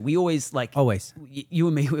We always Always. you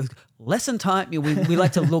and me, lesson time. We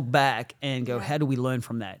like to look back and go, how do we learn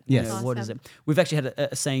from that? Yes. You know, what is it? We've actually had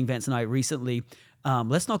a saying, Vance and I, recently.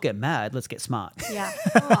 Let's not get mad. Let's get smart. Yeah.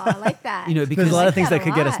 Oh, I like that. You know, because There's a lot of things that that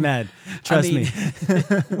could get us mad. Trust me.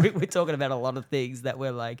 We're talking about a lot of things that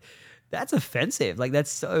we're like, that's offensive. Like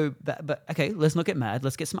that's so bad. But okay, let's not get mad.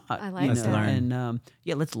 Let's get smart. I like Let's that. learn. And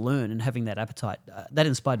let's learn and having that appetite. That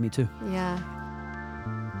inspired me too. Yeah.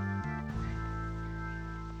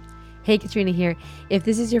 Hey, Katrina here. If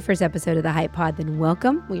this is your first episode of the Hype Pod, then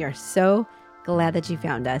welcome. We are so glad that you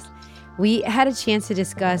found us. We had a chance to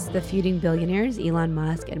discuss the feuding billionaires, Elon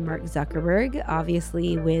Musk and Mark Zuckerberg.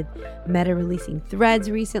 Obviously, with Meta releasing Threads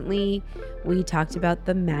recently, we talked about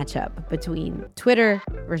the matchup between Twitter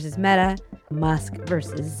versus Meta, Musk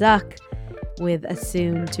versus Zuck, with a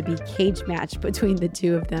soon-to-be cage match between the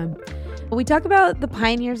two of them. We talk about the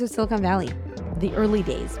pioneers of Silicon Valley, the early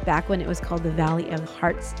days, back when it was called the Valley of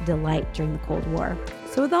Heart's Delight during the Cold War.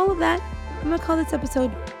 So with all of that, I'm going to call this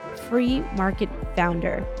episode Free Market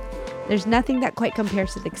Founder. There's nothing that quite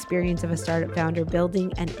compares to the experience of a startup founder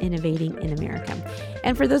building and innovating in America.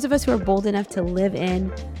 And for those of us who are bold enough to live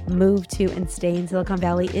in, move to, and stay in Silicon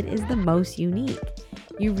Valley, it is the most unique.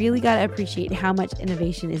 You really got to appreciate how much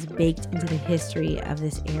innovation is baked into the history of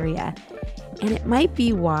this area. And it might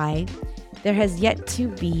be why there has yet to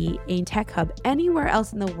be a tech hub anywhere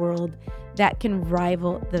else in the world that can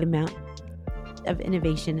rival the amount of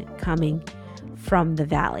innovation coming from the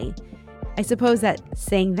Valley. I suppose that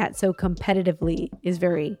saying that so competitively is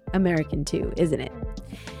very American too, isn't it?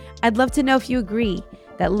 I'd love to know if you agree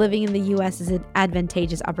that living in the US is an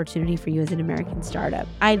advantageous opportunity for you as an American startup.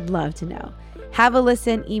 I'd love to know. Have a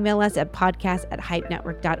listen, email us at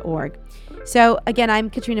podcast@hypenetwork.org. So again, I'm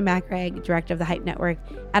Katrina McRae, director of the Hype Network.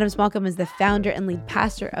 Adam Smallcombe is the founder and lead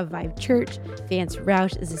pastor of Vive Church. Vance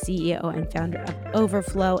Roush is the CEO and founder of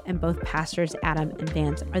Overflow, and both pastors Adam and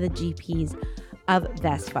Vance are the GPs of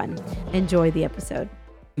Vest Fund. Enjoy the episode.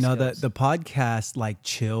 No, the podcast like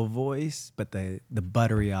chill voice, but the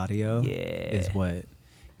buttery audio is what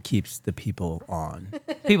keeps the people on.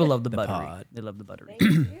 People love the buttery. pod. They love the buttery.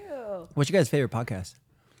 What's your guys' favorite podcast?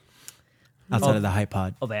 Outside of the Hype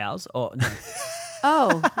Pod. Of ours? Or no.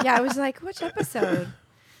 Oh, yeah. I was like, which episode?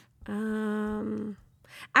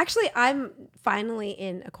 Actually, I'm finally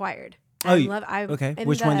in Acquired. Okay.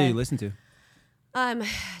 Which one do you listen to?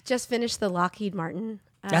 Just finished the Lockheed Martin.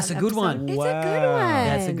 That's a good one. It's Wow. a good one.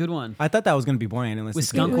 That's a good one. I thought that was going to be boring. I didn't listen With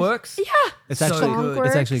to it. Skunk Works? Yeah. It's So actually good.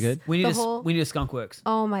 It's actually good. We need The whole- we need a Skunk Works.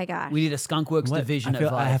 Oh my gosh. We need a Skunk Works What? division I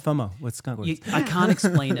at I have Vive. FOMO. What's Skunk Works? I can't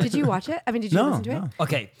explain it. Did you watch it? I mean, did you No, listen to no. it?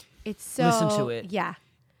 Okay. It's so. Listen to it. Yeah.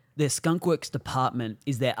 Their Skunk Works department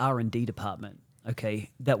is their R&D department.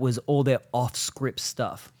 Okay. That was all their off-script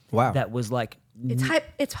stuff. Wow. That was like It's Hype.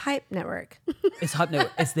 It's Hype Network. it's Hype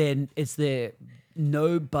Network. It's their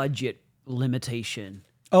no budget limitation.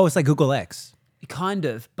 Oh, it's like Google X. Kind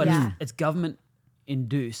of, but Yeah. it's government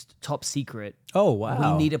induced, top secret. Oh,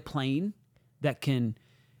 wow. We need a plane that can,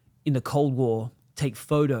 in the Cold War, take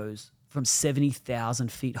photos from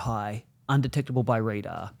 70,000 feet high, undetectable by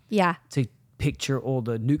radar, Yeah. to picture all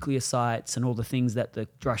the nuclear sites and all the things that the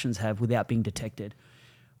Russians have without being detected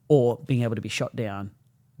or being able to be shot down.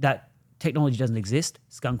 That technology doesn't exist.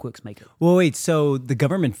 Skunk Works make it. Well, wait. So the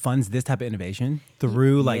government funds this type of innovation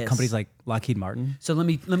through like Yes. companies like Lockheed Martin? So let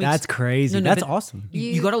me. That's crazy. That's but awesome.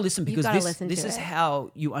 You got to listen, You because gotta this listen this to is it.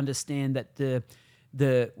 how you understand that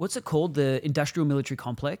the what's it called, the industrial military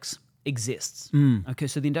complex exists. Okay,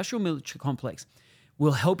 so the industrial military complex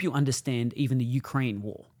will help you understand even the Ukraine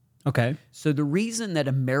war. Okay. So the reason that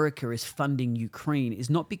America is funding Ukraine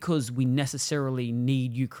is not because we necessarily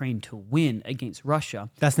need Ukraine to win against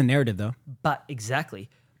Russia, That's the narrative, though. but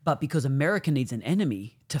because America needs an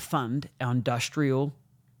enemy to fund our industrial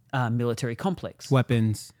military complex.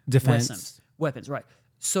 Weapons, defense. Weapons, right.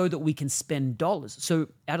 So that we can spend dollars. So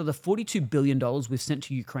out of the $42 billion we've sent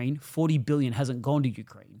to Ukraine, $40 billion hasn't gone to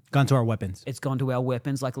Ukraine. Gone to our weapons. It's gone to our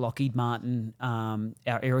weapons like Lockheed Martin, our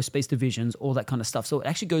aerospace divisions, all that kind of stuff. So it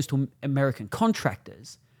actually goes to American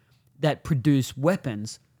contractors that produce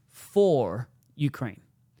weapons for Ukraine.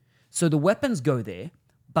 So the weapons go there,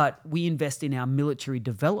 but we invest in our military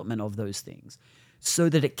development of those things so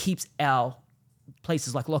that it keeps our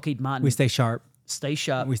places like Lockheed Martin We stay sharp. stay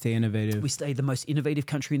sharp. We stay innovative. We stay the most innovative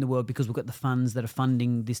country in the world because we've got the funds that are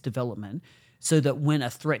funding this development, so that when a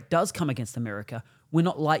threat does come against America, we're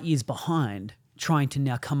not light years behind trying to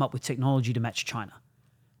now come up with technology to match China.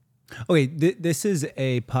 Okay, this is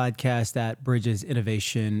a podcast that bridges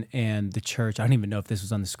innovation and the church. I don't even know if this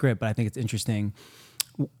was on the script, but I think it's interesting.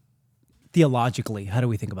 Theologically, how do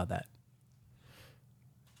we think about that?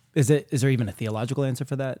 Is there even a theological answer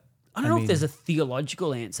for that? I don't know if there's a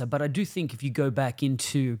theological answer, but I do think if you go back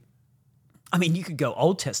into, you could go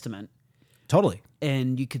Old Testament. Totally.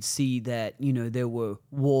 And you could see that, there were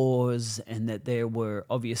wars and that there were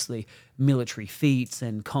obviously military feats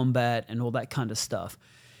and combat and all that kind of stuff.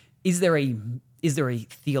 Is there a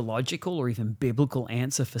theological or even biblical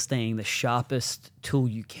answer for staying the sharpest tool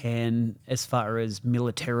you can as far as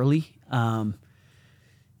militarily? I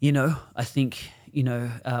think,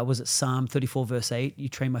 was it Psalm 34 verse 8? You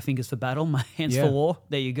train my fingers for battle, my hands for war.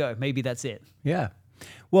 There you go. Maybe that's it. Yeah.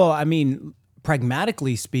 Well,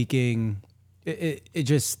 pragmatically speaking,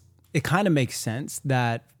 it kind of makes sense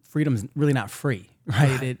that freedom's really not free,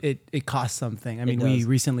 right? It costs something. We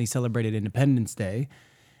recently celebrated Independence Day,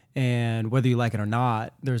 and whether you like it or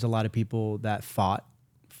not, there's a lot of people that fought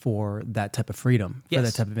for that type of freedom, for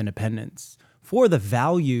that type of independence, for the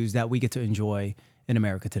values that we get to enjoy in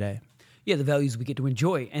America today. Yeah, the values we get to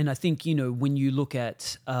enjoy. And I think, when you look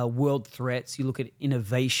at world threats, you look at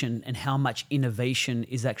innovation and how much innovation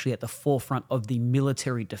is actually at the forefront of the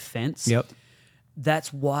military defense. Yep.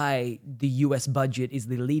 That's why the US budget is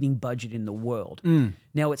the leading budget in the world.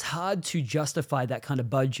 Now, it's hard to justify that kind of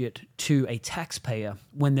budget to a taxpayer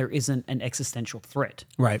when there isn't an existential threat.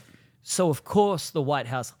 Right. So, of course, the White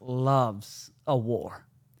House loves a war.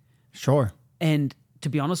 Sure. And to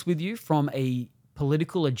be honest with you, from a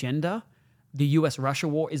political agenda, the US-Russia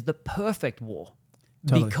war is the perfect war.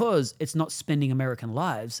 Totally. Because it's not spending American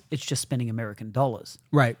lives, it's just spending American dollars.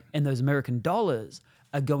 Right. And those American dollars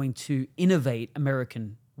are going to innovate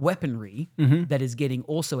American weaponry that is getting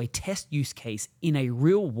also a test use case in a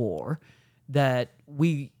real war that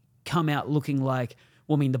we come out looking like,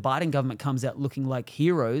 the Biden government comes out looking like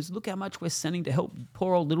heroes. Look how much we're sending to help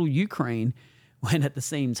poor old little Ukraine, when at the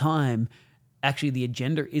same time, actually the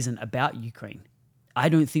agenda isn't about Ukraine. I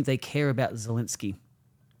don't think they care about Zelensky.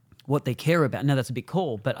 What they care about, now that's a big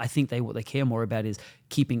call, but I think what they care more about is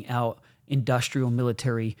keeping our industrial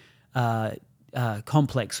military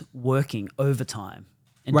complex working overtime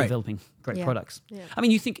and developing great products. Yeah.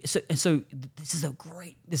 You think so this is a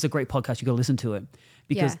great podcast. You got to listen to it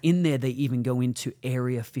because in there they even go into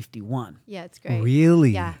Area 51. Yeah, it's great.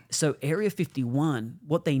 Really? Yeah. So Area 51,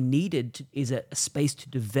 what they needed is a space to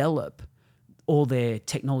develop all their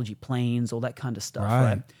technology planes, all that kind of stuff,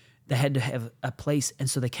 right? They had to have a place, and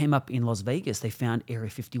so they came up in Las Vegas. They found Area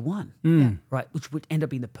 51, right, which would end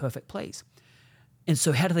up being the perfect place. And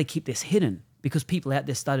so how do they keep this hidden? Because people out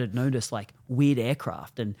there started to notice like weird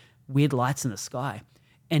aircraft and weird lights in the sky.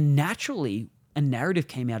 And naturally, a narrative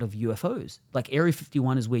came out of UFOs. Like Area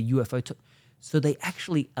 51 is where UFO took. So they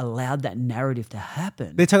actually allowed that narrative to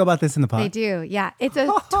happen. They talk about this in the pod. They do, yeah. It's a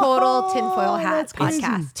total tinfoil hat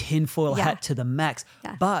podcast. Tinfoil hat to the max.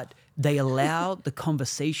 Yeah. But they allowed the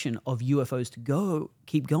conversation of UFOs to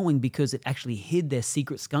keep going because it actually hid their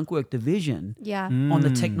secret skunkwork division on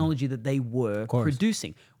the technology that they were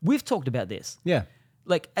producing. We've talked about this. Yeah.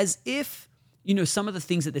 Like as if, some of the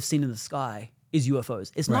things that they've seen in the sky is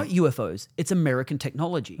UFOs. It's not UFOs. It's American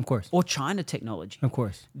technology. Of course. Or China technology. Of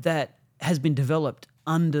course. That has been developed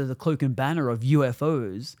under the cloak and banner of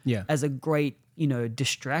UFOs as a great,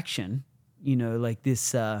 distraction, like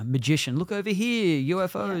this magician. Look over here,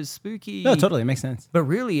 UFOs, spooky. No, totally, it makes sense. But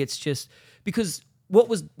really, it's just because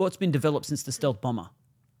what's been developed since the stealth bomber.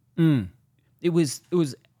 It was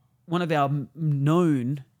one of our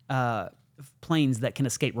known planes that can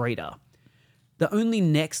escape radar. The only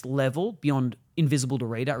next level beyond invisible to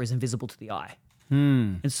radar is invisible to the eye.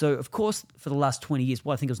 And so, of course, for the last 20 years,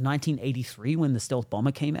 I think it was 1983 when the stealth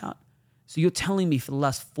bomber came out. So you're telling me for the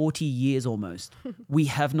last 40 years almost, we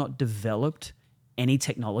have not developed any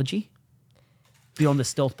technology beyond the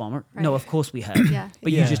stealth bomber? Right. No, of course we have.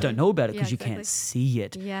 But you just don't know about it because you can't see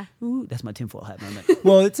it. Yeah. Ooh, that's my tinfoil hat moment.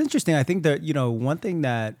 Well, it's interesting. I think that, one thing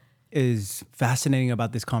that is fascinating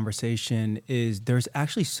about this conversation is there's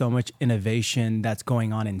actually so much innovation that's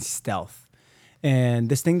going on in stealth. And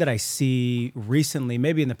this thing that I see recently,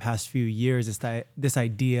 maybe in the past few years, is this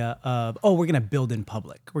idea of, we're going to build in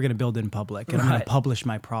public. We're going to build in public, and I'm going to publish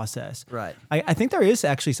my process. Right. I think there is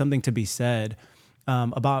actually something to be said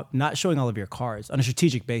about not showing all of your cards on a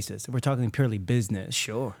strategic basis. If we're talking purely business.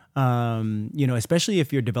 Sure. Especially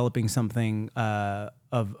if you're developing something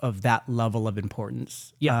of that level of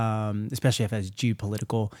importance. Yeah. Especially if it has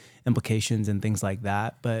geopolitical implications and things like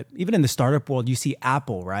that. But even in the startup world, you see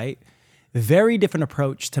Apple, right? Very different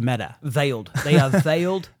approach to Meta. Veiled. They are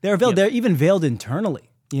veiled. They're veiled. Yep. They're even veiled internally.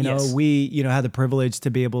 Yes. We, had the privilege to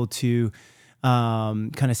be able to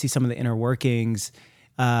kind of see some of the inner workings.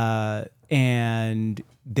 And,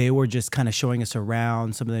 they were just kind of showing us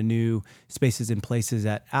around some of the new spaces and places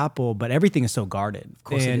at Apple, but everything is so guarded. Of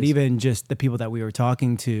course it and is. even just the people that we were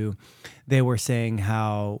talking to, they were saying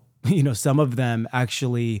how, some of them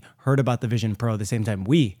actually heard about the Vision Pro the same time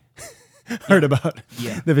we heard about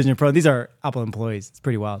the Vision Pro. These are Apple employees. It's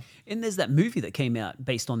pretty wild. And there's that movie that came out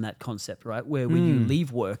based on that concept, right? Where when you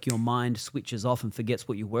leave work, your mind switches off and forgets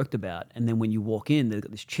what you worked about. And then when you walk in, they've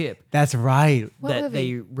got this chip That's right. What that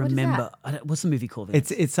movie? they What is remember. that? What's the movie called?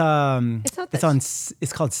 Vince? It's not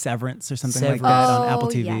it's called Severance or something like Severance. that on Oh, Apple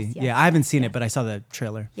TV. yes, yes, yeah, I haven't seen it, but I saw the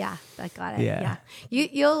trailer. Yeah, I got it. Yeah.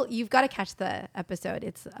 Yeah, you've got to catch the episode.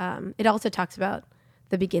 It's it also talks about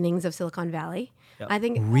the beginnings of Silicon Valley. Yep. I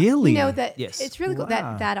think Really? that Yes. it's really cool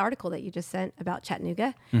that article that you just sent about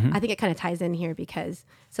Chattanooga. I think it kind of ties in here because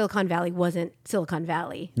Silicon Valley wasn't Silicon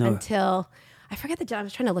Valley until I forget I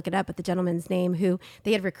was trying to look it up, but the gentleman's name who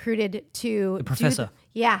they had recruited to The professor.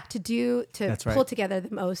 That's right. pull together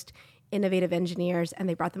the most innovative engineers, and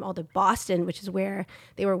they brought them all to Boston, which is where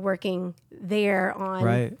they were working there on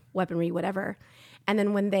Right. weaponry, whatever. And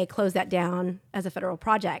then when they closed that down as a federal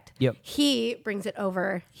project, Yep. he brings it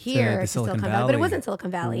over here the to Silicon Silicon Valley. But it Valley. wasn't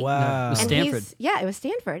Silicon Valley. Wow. It was And Stanford. it was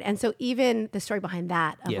Stanford. And so even the story behind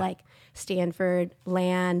that of Yeah. like Stanford,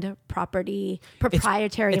 land, property,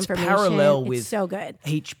 proprietary it's information. parallel it's with so good.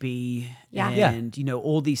 HB Yeah. and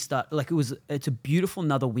all these stuff. Like it's a beautiful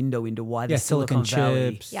another window into why the Yeah, silicon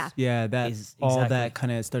Valley. chips. Yeah. that is all exactly- that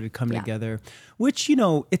kind of started coming Yeah. together. Which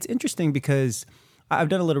it's interesting because I've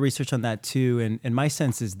done a little research on that too, and my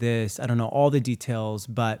sense is this: I don't know all the details,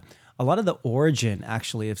 but a lot of the origin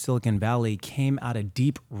actually of Silicon Valley came out of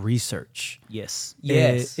deep research. Yes. It-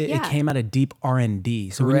 Yes. It, Yeah. came out of deep R&D.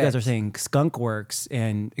 So when you guys Correct. are saying skunk works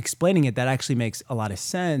and explaining it, that actually makes a lot of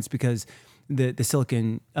sense because the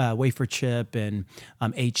silicon wafer chip and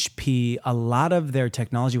HP, a lot of their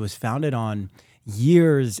technology was founded on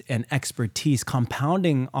years and expertise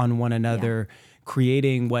compounding on one another,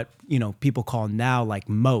 creating what people call now like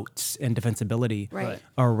moats and defensibility Right.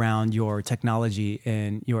 around your technology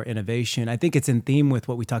and your innovation. I think it's in theme with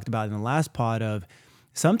what we talked about in the last pod of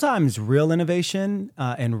sometimes real innovation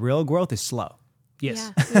and real growth is slow.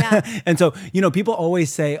 Yes. Yeah. Yeah. And so, people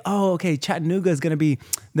always say, oh, okay, Chattanooga is going to be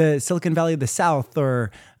the Silicon Valley of the South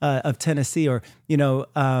or of Tennessee, or,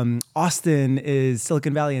 Austin is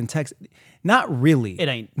Silicon Valley in Texas. Not really. It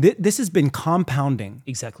ain't. This has been compounding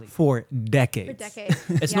Exactly. for decades. For decades.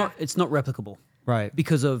 It's Yeah. not replicable. Right.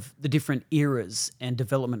 Because of the different eras and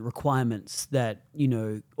development requirements that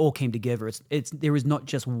all came together. There is not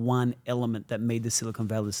just one element that made the Silicon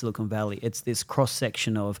Valley the Silicon Valley. It's this cross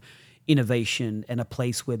section of innovation and a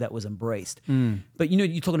place where that was embraced. But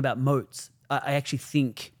you're talking about moats. I actually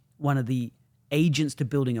think one of the agents to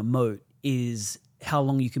building a moat is how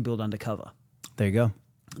long you can build undercover. There you go.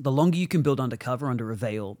 The longer you can build undercover under a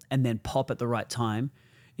veil and then pop at the right time,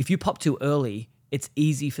 if you pop too early, it's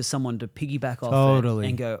easy for someone to piggyback off Totally. it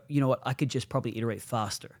and go, you know what, I could just probably iterate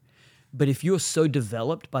faster. But if you're so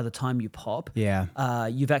developed by the time you pop,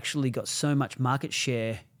 you've actually got so much market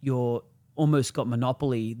share, you're almost got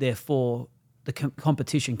monopoly, therefore the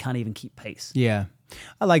competition can't even keep pace. Yeah.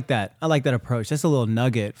 I like that. I like that approach. That's a little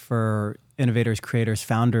nugget for innovators, creators,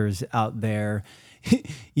 founders out there.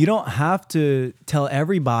 You don't have to tell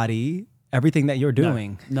everybody everything that you're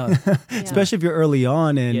doing. No. Especially if you're early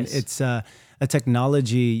on and Yes. it's a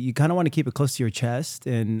technology, you kind of want to keep it close to your chest.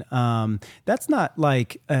 And that's not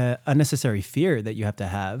like a unnecessary fear that you have to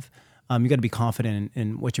have. You got to be confident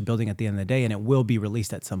in what you're building at the end of the day, and it will be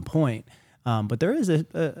released at some point. But there is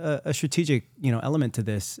a strategic, element to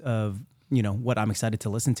this of, what I'm excited to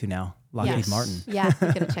listen to now, Lockheed Yes. Martin. Yeah,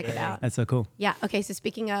 you're going to check it out. That's so cool. Yeah. Okay. So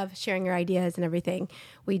speaking of sharing your ideas and everything,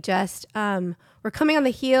 we just we're coming on the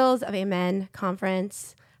heels of Amen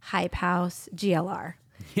Conference, Hype House, GLR.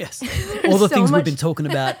 Yes. All the so things much- we've been talking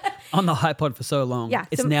about on the HiPod for so long. Yeah,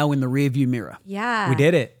 It's so- now in the rearview mirror. Yeah. We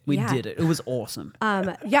did it. We Yeah. did it. It was awesome.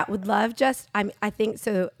 Yeah. Would love I think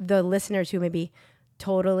so. The listeners who maybe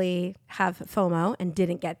totally have FOMO and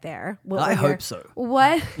didn't get there. I hope so.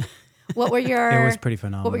 What were your? It was pretty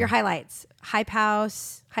phenomenal. What were your highlights? Hype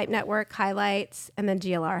House, Hype Network highlights, and then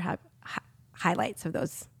GLR highlights of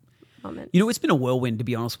those moments. It's been a whirlwind, to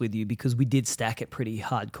be honest with you, because we did stack it pretty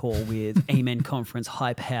hardcore with Amen Conference,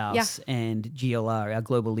 Hype House, and GLR, our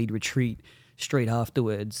Global Lead Retreat, straight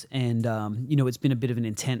afterwards. And, it's been a bit of an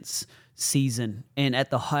intense season. And at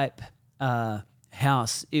the Hype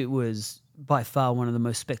House, it was by far one of the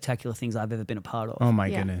most spectacular things I've ever been a part of. Oh my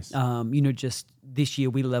Yeah. goodness. Just this year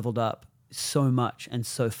we leveled up so much and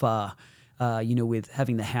so far, with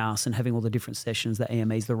having the house and having all the different sessions, the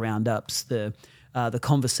AMAs, the roundups, the the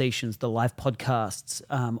conversations, the live podcasts,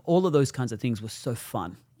 all of those kinds of things were so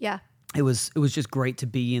fun. Yeah. It was just great to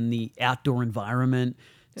be in the outdoor environment,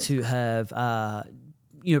 to have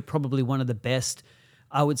probably one of the best.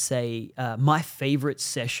 I would say my favorite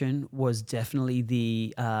session was definitely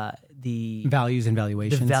the values and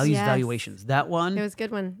valuations. The values Yes. valuations. That one. It was a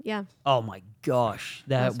good one. Yeah. Oh my gosh,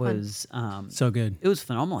 that was was So good. It was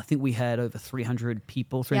phenomenal. I think we had over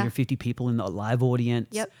 350 people in the live audience.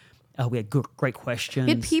 Yep. We had great questions.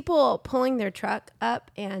 We had people pulling their truck up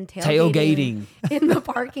and tailgating in the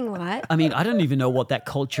parking lot. I mean, I don't even know what that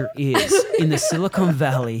culture is in the Silicon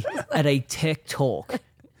Valley at a tech talk.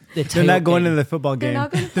 They're not going to the football game.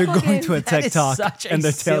 They're going to a That tech is talk such and a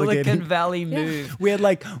they're Silicon tailgating. Valley move. We had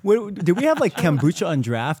like, did we have like kombucha on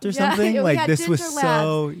draft or Yeah, something? we Like had this was ginger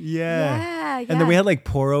so, labs. yeah. Yeah. And then we had like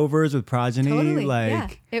pour overs with progeny. Totally. Like,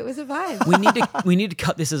 yeah. It was a vibe. We need to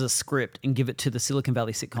cut this as a script and give it to the Silicon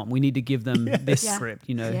Valley sitcom. We need to give them this Yeah. script.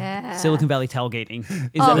 Yeah. Silicon Valley tailgating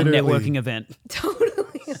is at a Literally. networking event.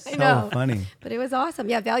 Totally. I so know. funny. But it was awesome.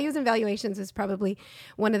 Yeah. Values and valuations was probably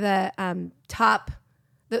one of the top.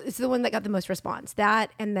 It's the one that got the most response.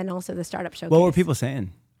 That and then also the startup showcase. What were people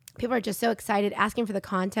saying? People are just so excited, asking for the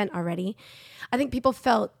content already. I think people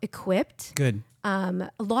felt equipped. Good. A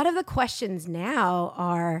lot of the questions now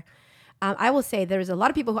are, I will say there's a lot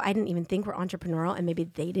of people who I didn't even think were entrepreneurial and maybe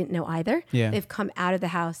they didn't know either. Yeah. They've come out of the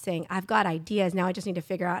house saying, I've got ideas. Now I just need to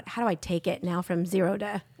figure out how do I take it now from 0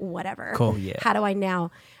 to whatever. Cool. Yeah. How do I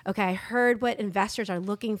now, okay, I heard what investors are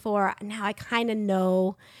looking for. Now I kind of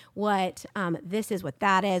know what this is, what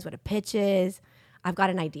that is, what a pitch is. I've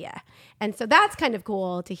got an idea. And so that's kind of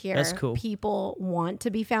cool to hear. That's cool. People want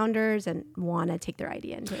to be founders and want to take their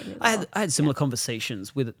idea into a new I level. had similar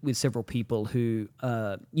conversations with several people who,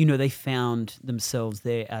 they found themselves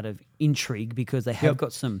there out of intrigue because they have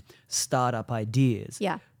got some startup ideas.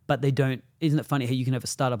 Yeah. But they don't. Isn't it funny how you can have a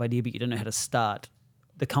startup idea, but you don't know how to start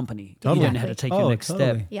the company? Totally. You don't know how to take your next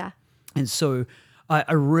step. Yeah. And so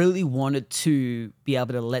I really wanted to be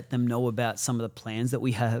able to let them know about some of the plans that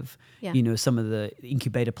we have, Yeah. some of the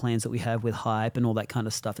incubator plans that we have with Hype and all that kind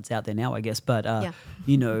of stuff. It's out there now, I guess. But, Yeah.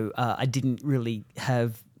 I didn't really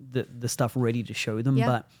have the stuff ready to show them. Yeah.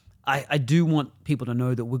 But I do want people to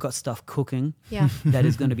know that we've got stuff cooking Yeah. that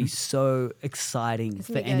is going to be so exciting It's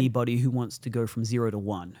for gonna be good. anybody who wants to go from 0 to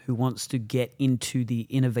 1, who wants to get into the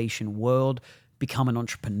innovation world, become an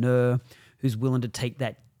entrepreneur, who's willing to take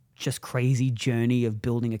that just crazy journey of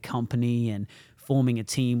building a company and forming a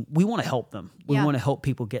team. We want to help them. We Yeah. want to help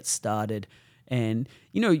people get started. And,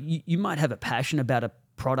 you might have a passion about a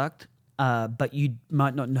product, but you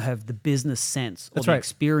might not have the business sense or That's the right.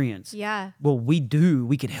 experience. Yeah. Well, we do.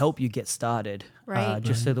 We can help you get started, Right.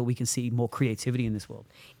 just so that we can see more creativity in this world.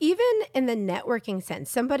 Even in the networking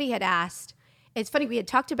sense, somebody had asked, it's funny, we had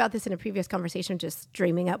talked about this in a previous conversation, just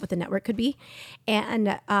dreaming up what the network could be.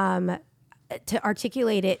 And to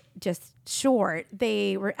articulate it just short,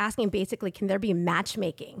 they were asking basically, can there be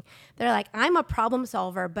matchmaking? They're like, I'm a problem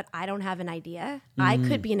solver, but I don't have an idea. I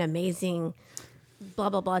could be an amazing blah,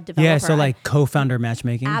 blah, blah developer. Yeah. So like co-founder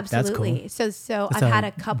matchmaking. Absolutely. That's cool. So That's I've a had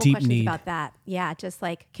a couple deep questions need. about that. Yeah, just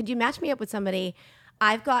like, could you match me up with somebody?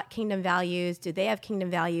 I've got Kingdom values. Do they have Kingdom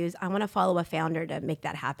values? I want to follow a founder to make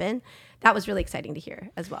that happen. That was really exciting to hear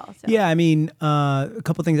as well. So. Yeah, I mean, a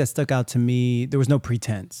couple things that stuck out to me. There was no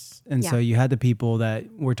pretense, and so Yeah. you had the people that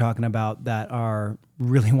we're talking about that are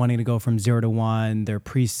really wanting to go from 0 to 1. They're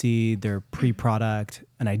pre-seed, they're pre-product,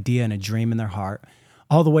 an idea and a dream in their heart,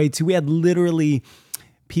 all the way to we had literally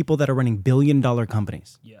people that are running billion-dollar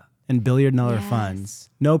companies, and billion-dollar Yes. funds,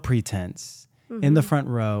 no pretense, in the front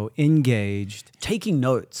row, engaged. Taking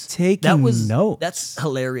notes. Taking notes. That's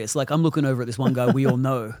hilarious. Like I'm looking over at this one guy we all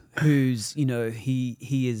know who's, he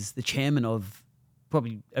is the chairman of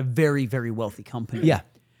probably a very, very wealthy company. Yeah,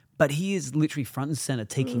 But he is literally front and center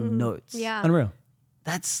taking notes. Yeah. unreal.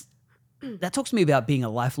 That talks to me about being a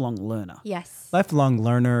lifelong learner. Yes. Lifelong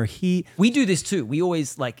learner. We do this too. We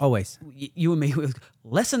always Always. you and me,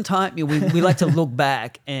 lesson time. We like to look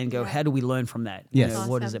back and go, how do we learn from that? Yes.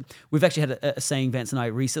 What is it? We've actually had a saying, Vance and I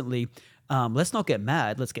recently, let's not get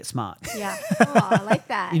mad, let's get smart. Yeah. Oh, I like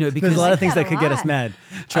that. Because There's a lot like of things that that a could get us lot. mad.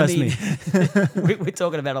 Trust me. we're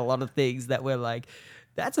talking about a lot of things that we're like,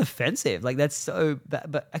 that's offensive. Like that's so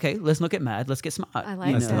bad. But okay, let's not get mad. Let's get smart. I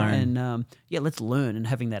like Let's that. learn. And let's learn and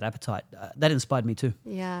having that appetite. That inspired me too.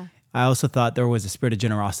 Yeah. I also thought there was a spirit of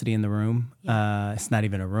generosity in the room. It's not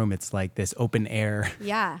even a room. It's like this open air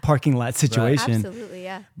Yeah. parking lot situation. Absolutely.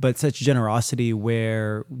 Yeah. But such generosity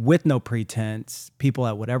where with no pretense, people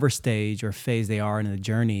at whatever stage or phase they are in the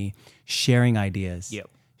journey, sharing ideas, Yep.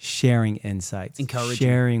 sharing insights, Encouraging.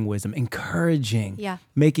 sharing wisdom, encouraging, Yeah.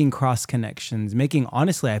 making cross connections, making,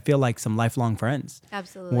 honestly, I feel like some lifelong friends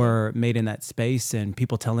Absolutely. were made in that space, and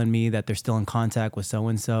people telling me that they're still in contact with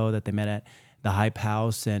so-and-so that they met at the Hype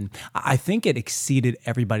House. And I think it exceeded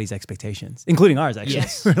everybody's expectations, including ours, actually.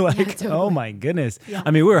 Yes. We're like, totally. oh my goodness. Yeah. I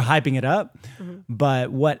mean, we were hyping it up,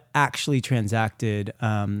 but what actually transacted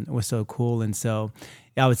was so cool. And so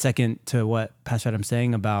I would second to what Pastor Adam's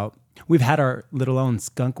saying about we've had our little own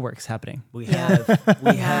skunk works happening. We Yeah. have.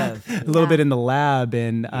 We have. A little bit in the lab,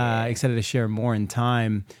 and excited to share more in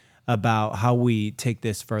time about how we take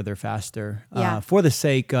this further faster for the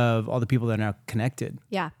sake of all the people that are now connected,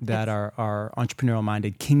 that are entrepreneurial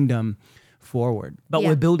minded, kingdom forward. But Yeah.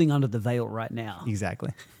 we're building under the veil right now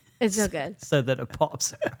Exactly. It's so good. so that it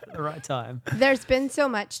pops at the right time. There's been so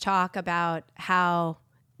much talk about how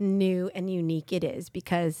new and unique it is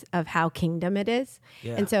because of how kingdom it is.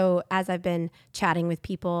 Yeah. And so as I've been chatting with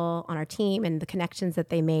people on our team and the connections that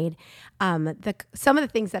they made, some of the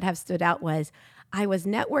things that have stood out was I was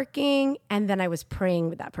networking and then I was praying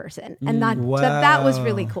with that person. And that was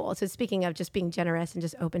really cool. So speaking of just being generous and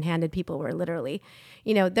just open-handed, people were literally,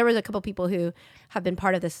 there was a couple people who have been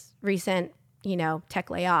part of this recent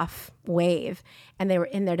tech layoff wave, and they were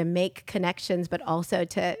in there to make connections, but also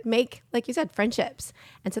to make, like you said, friendships.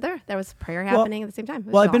 And so there was prayer happening at the same time.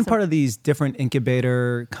 Well, I've been part of these different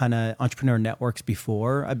incubator kind of entrepreneur networks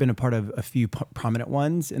before. I've been a part of a few prominent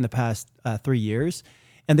ones in the past 3 years.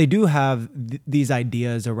 And they do have these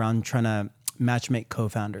ideas around trying to matchmake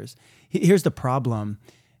co-founders. Here's the problem.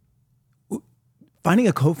 Finding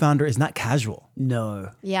a co-founder is not casual.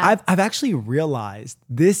 No. Yeah. I've actually realized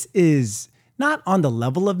this is not on the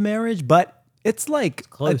level of marriage, but it's like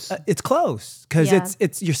Close. It's close because Yeah.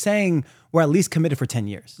 it's you're saying we're at least committed for 10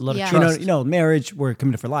 years. A lot Yeah. of trust. Marriage, we're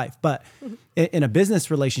committed for life. But in a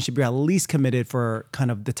business relationship, you're at least committed for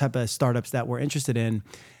kind of the type of startups that we're interested in,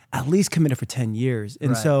 at least committed for 10 years.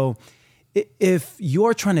 And Right. so if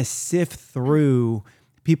you're trying to sift through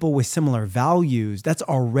people with similar values, that's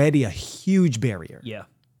already a huge barrier. Yeah.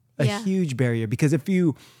 A Yeah. huge barrier. Because if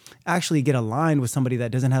you actually get aligned with somebody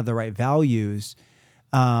that doesn't have the right values,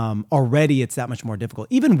 already it's that much more difficult.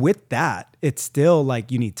 Even with that, it's still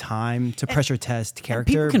like you need time to pressure test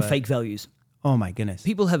character. People can but- fake values. Oh my goodness.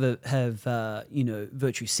 People have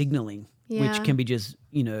virtue signaling, Yeah. which can be just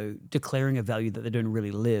declaring a value that they don't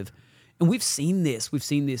really live. And we've seen this. We've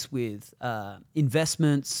seen this with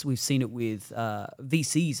investments. We've seen it with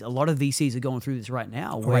VCs. A lot of VCs are going through this right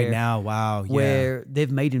now. Wow. Yeah. Where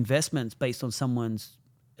they've made investments based on someone's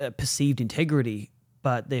perceived integrity,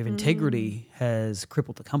 but their integrity has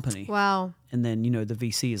crippled the company. Wow. And then, the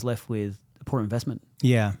VC is left with a poor investment.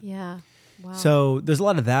 Yeah. Yeah. Wow. So there's a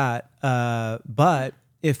lot of that. But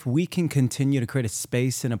if we can continue to create a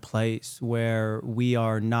space and a place where we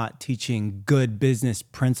are not teaching good business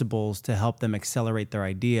principles to help them accelerate their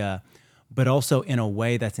idea, but also in a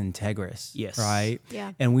way that's integrous, Yes. right?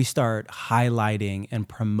 Yeah. And we start highlighting and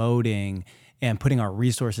promoting and putting our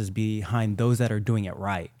resources behind those that are doing it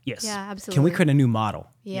right. Yes. Yeah, absolutely. Can we create a new model?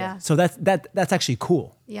 Yeah. So that's actually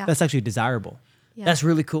cool. Yeah. That's actually desirable. Yeah. That's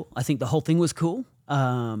really cool. I think the whole thing was cool.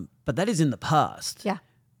 But that is in the past. Yeah.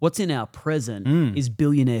 What's in our present is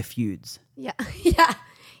billionaire feuds. Yeah. Yeah.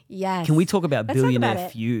 Yes. Can we talk about Let's talk billionaire about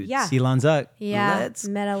it. feuds? Yeah. Elon Zuck. Yeah. Let's-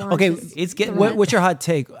 Meta Okay, launches it's getting- Threads. What's your hot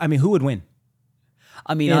take? I mean, who would win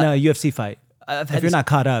I mean, in a UFC fight? I've If had you're this, not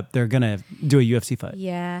caught up, they're gonna do a UFC fight.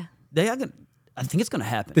 Yeah. they are gonna, I think it's going to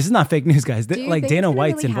happen. This is not fake news, guys. Do you Like think Dana it's gonna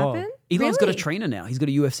White's really involved, happen? Elon's got a Really? trainer now. He's got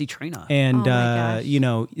a UFC trainer. and Oh my gosh.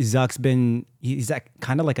 Zuck's he's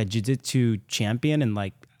kind of like a jiu-jitsu champion in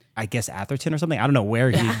like I guess Atherton or something. I don't know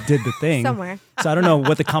where he did the thing Somewhere. So I don't know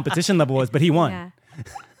what the competition level was, but he won. Yeah.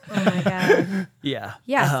 Oh my God. Yeah.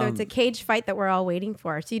 Yeah. So it's a cage fight that we're all waiting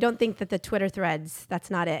for. So you don't think that the Twitter threads, that's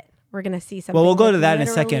not it. We're going to see something. Well, we'll go like to that in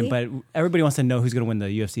a second, literally- but everybody wants to know who's going to win the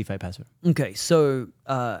UFC fight, Pastor. Okay, so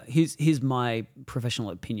here's my professional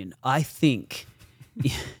opinion. I think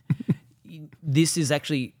this is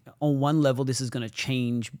actually, on one level, this is going to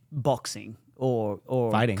change boxing or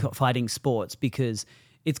fighting sports, because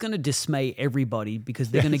it's going to dismay everybody,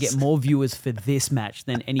 because they're going to get more viewers for this match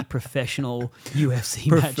than any professional UFC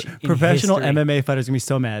match in Professional history. MMA fighters are going to be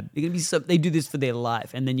so mad. They're going to be they do this for their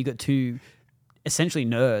life, and then you got two essentially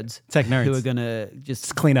nerds, Tech nerds. who are going to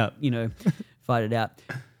just Clean up. fight it out.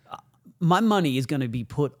 My money is going to be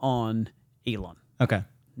put on Elon. Okay.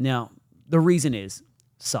 Now, the reason is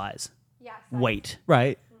size, weight,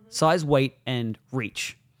 Right. size, weight, and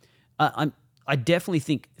reach. I definitely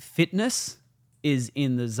think fitness is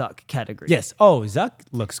in the Zuck category. Yes. Oh, Zuck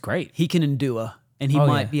looks great. He can endure, and he Oh,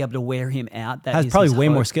 might yeah. be able to wear him out. That Has is probably his way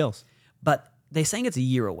more hope. skills. But they're saying it's a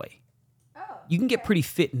year away. You can get pretty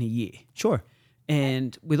fit in a year. Sure.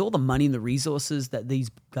 And with all the money and the resources that these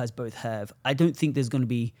guys both have, I don't think there's going to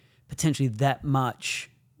be potentially that much.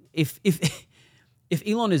 If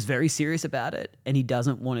Elon is very serious about it and he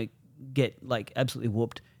doesn't want to get like absolutely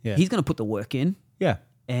whooped, he's going to put the work in. Yeah.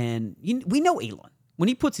 And we know Elon. When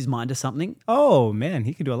he puts his mind to something, oh man,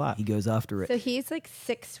 he can do a lot. he goes after it. So he's like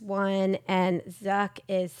 6'1", and Zuck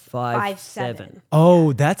is 5'7".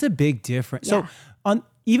 Oh, that's a big difference. Yeah. So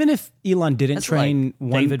even if Elon didn't That's train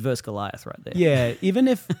like one, David versus Goliath right there. yeah, even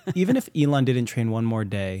if Elon didn't train one more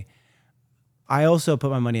day, I also put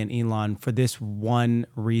my money on Elon for this one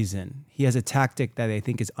reason. He has a tactic that I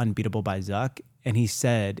think is unbeatable by Zuck, and he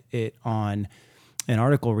said it on an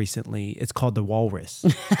article recently. It's called the walrus.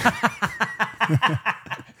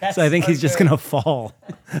 So I think he's just gonna fall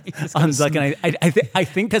on Zuck, and I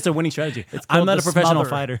think that's a winning strategy. I'm not a professional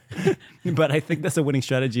fighter, but I think that's a winning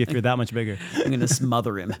strategy if you're that much bigger. I'm going to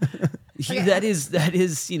smother him. That is,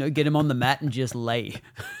 get him on the mat and just lay.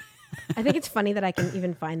 I think it's funny that I can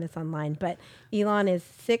even find this online, but Elon is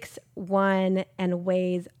 6'1" and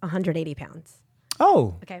weighs 180 pounds.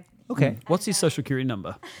 Oh, Okay. okay. What's his social security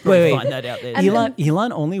number? Wait. Find that out there.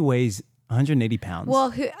 Elon only weighs 180 pounds.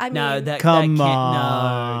 Well, No, that Come can't,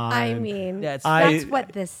 on. I mean, That's- that's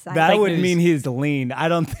what this site that fake would news. mean he's lean. I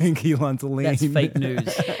don't think Elon's lean. That's fake news.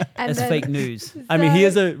 And That's then- fake news. I mean, he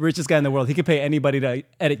is the richest guy in the world. He could pay anybody to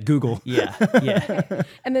edit Google. Yeah.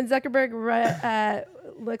 And then Zuckerberg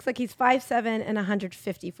looks like he's 5'7" and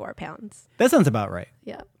 154 pounds. That sounds about right.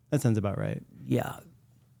 Yeah. That sounds about right. Yeah.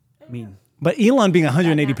 I mean, But Elon being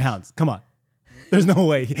 180 pounds, come on. There's no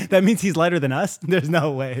way. That means he's lighter than us? There's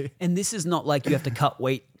no way. and this is not like you have to cut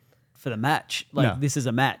weight for the match. Like No. this is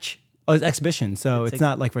a match. Oh, it's exhibition, so it's like-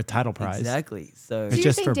 not like for title prize. Exactly. So Do you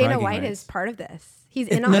just think for Dana bragging White rights. is part of this? He's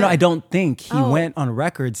in on No, it? I don't think. He Oh. went on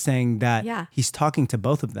record saying that Yeah. he's talking to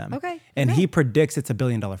both of them. Okay. And Okay. he predicts it's $1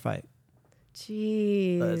 billion fight.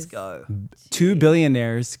 Jeez. let's go. Two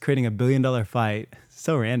billionaires creating $1 billion fight.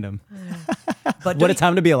 So random. But What don't a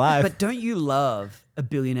time to be alive. But don't you love a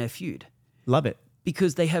billionaire feud? Love it.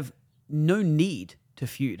 Because they have no need to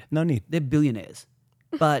feud. No need. They're billionaires,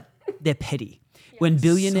 but they're petty. When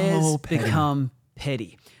billionaires So petty. become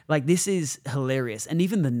petty, like this is hilarious. And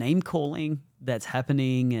even the name calling that's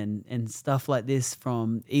happening and stuff like this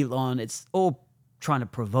from Elon, it's all trying to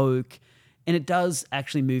provoke. And it does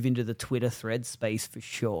actually move into the Twitter thread space for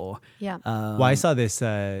sure. Yeah. Well, I saw this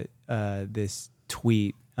this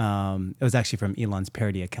tweet. It was actually from Elon's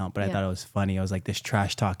parody account, but I Yeah. thought it was funny. It was like this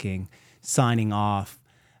trash talking, signing off.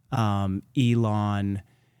 Elon,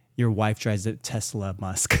 your wife drives a Tesla,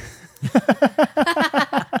 Musk.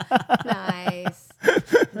 Nice.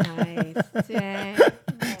 Nice. Dang.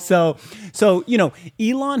 So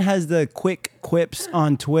Elon has the quick quips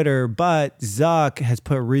on Twitter, but Zuck has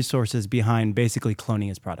put resources behind basically cloning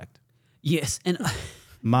his product. Yes, and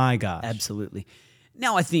My gosh. absolutely.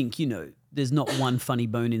 Now I think, there's not one funny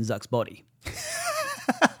bone in Zuck's body.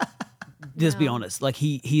 Let's be honest. Like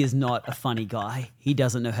he is not a funny guy. He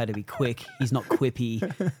doesn't know how to be quick. He's not quippy.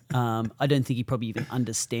 I don't think he probably even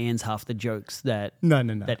understands half the jokes that No.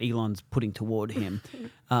 that Elon's putting toward him.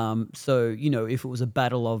 So if it was a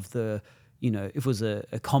battle of the, if it was a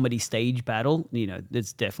comedy stage battle,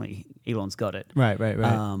 it's definitely Elon's got it. Right.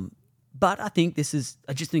 But I think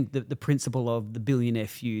I just think the principle of the billionaire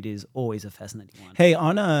feud is always a fascinating one. Hey,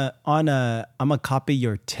 on a I'm gonna copy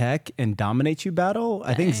your tech and dominate you battle.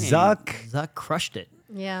 I think Dang, Zuck. crushed it.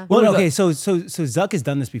 Yeah. Well, okay, so Zuck has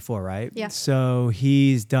done this before, right? Yeah. So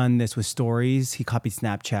he's done this with stories. He copied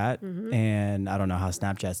Snapchat, and I don't know how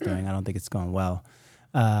Snapchat's doing. I don't think it's going well.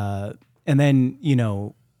 And then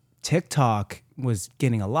TikTok was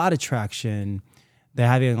getting a lot of traction. They're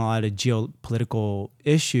having a lot of geopolitical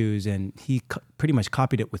issues, and he pretty much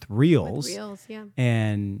copied it with Reels. Reels, yeah.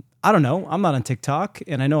 And I don't know. I'm not on TikTok,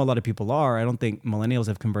 and I know a lot of people are. I don't think millennials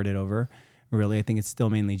have converted over, really. I think it's still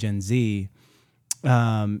mainly Gen Z.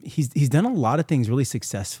 He's done a lot of things really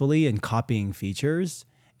successfully in copying features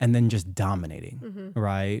and then just dominating,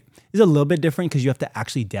 right? It's a little bit different because you have to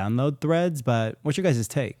actually download Threads, but what's your guys'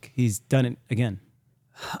 take? He's done it again.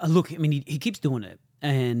 Look, I mean, he keeps doing it,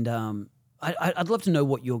 and I'd love to know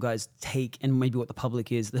what your guys' take and maybe what the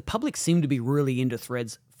public is. The public seem to be really into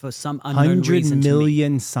Threads for some unknown 100 reason to me.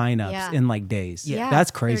 million signups Yeah. in like days. Yeah. That's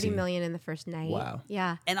crazy. 30 million in the first night. Wow.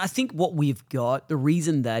 Yeah. And I think what we've got, the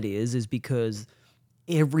reason that is because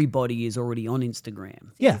everybody is already on Instagram.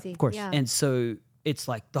 Yeah, Easy. of course. Yeah. And so it's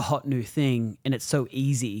like the hot new thing, and it's so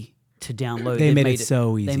easy to download. They They've made it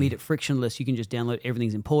so They easy. made it frictionless. You can just download.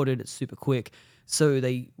 Everything's imported. It's super quick. So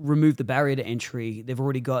they removed the barrier to entry. They've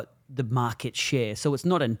already got the market share. So it's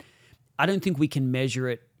not an I don't think we can measure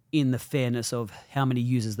it in the fairness of how many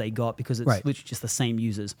users they got because it's Right. literally just the same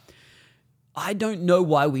users. I don't know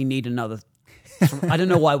why we need another. I don't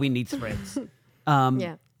know why we need Threads.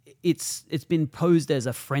 Yeah. It's been posed as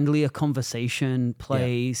a friendlier conversation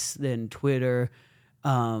place than Twitter.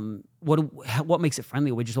 What makes it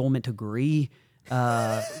friendlier? We're just all meant to agree.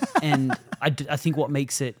 And I think what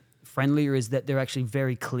makes it friendlier is that they're actually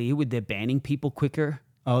very clear with their banning people quicker.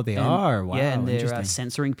 Oh, they are. Wow. Yeah, and they're interesting.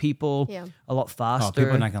 censoring people a lot faster. Oh,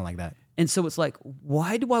 people are not gonna like that. And so it's like,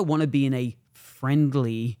 why do I want to be in a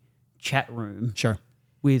friendly chat room Sure.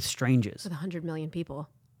 with strangers? With 100 million people.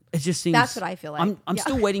 It just seems. That's what I feel like. I'm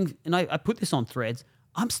still waiting, and I put this on Threads.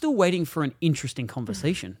 I'm still waiting for an interesting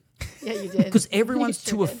conversation Yeah, you did. because everyone's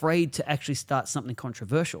You too sure did. afraid to actually start something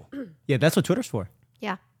controversial. Yeah, that's what Twitter's for.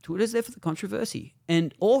 Yeah. Twitter's there for the controversy,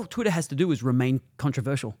 and all Twitter has to do is remain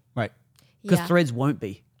controversial Right. because Yeah. Threads won't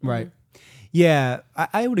be. Right. Yeah,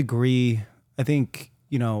 I would agree. I think,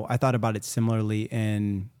 I thought about it similarly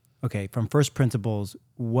from first principles,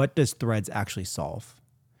 what does Threads actually solve?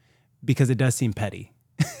 Because it does seem petty.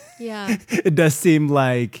 Yeah. It does seem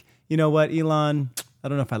like, you know what, Elon, I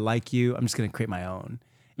don't know if I like you. I'm just going to create my own.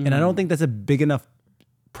 And I don't think that's a big enough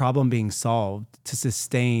problem being solved to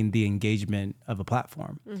sustain the engagement of a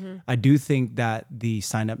platform. I do think that the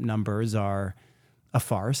sign-up numbers are a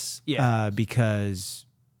farce because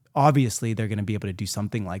obviously they're going to be able to do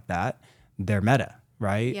something like that. They're Meta,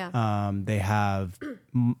 right? Yeah. They have,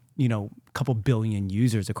 a couple billion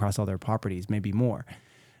users across all their properties, maybe more.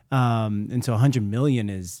 And so 100 million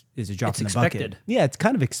is a drop It's in the expected. bucket. Yeah, it's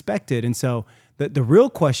kind of expected. And so the real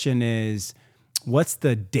question is, what's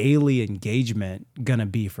the daily engagement gonna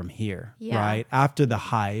be from here, Yeah. right? After the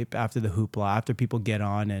hype, after the hoopla, after people get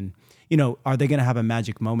on, and are they gonna have a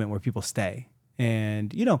magic moment where people stay?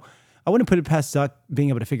 And I wouldn't put it past Zuck being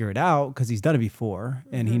able to figure it out because he's done it before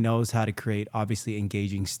and he knows how to create obviously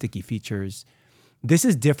engaging, sticky features. This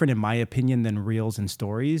is different in my opinion than Reels and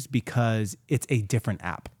Stories because it's a different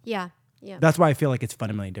app. Yeah. Yeah. That's why I feel like it's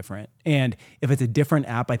fundamentally different. And if it's a different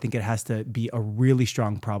app, I think it has to be a really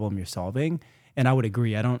strong problem you're solving. And I would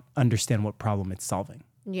agree. I don't understand what problem it's solving.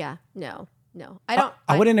 Yeah. No. I don't.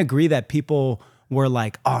 I wouldn't agree that people were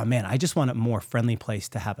like, "Oh man, I just want a more friendly place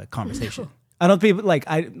to have a conversation." I don't think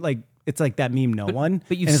it's like that meme, no one.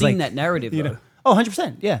 But you've And it's seen like, that narrative, though. Oh,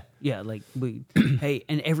 100%. Yeah. Yeah, like hey,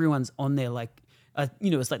 and everyone's on there like,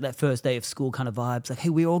 it's like that first day of school kind of vibes. Like, hey,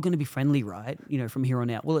 we're all going to be friendly, right? From here on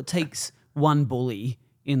out. Well, it takes one bully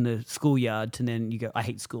in the schoolyard to then you go, I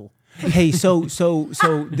hate school. Hey, so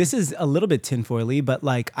this is a little bit tinfoily, but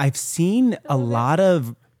like I've seen a lot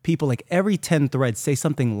of people, like every 10 threads say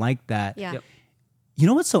something like that. Yeah. Yep. You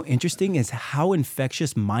know what's so interesting is how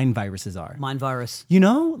infectious mind viruses are. Mind virus.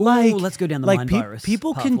 Let's go down the mind virus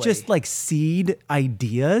People can pathway. just like seed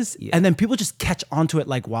ideas and then people just catch onto it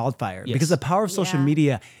like wildfire Yes. because the power of social Yeah.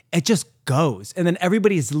 media, it just goes. And then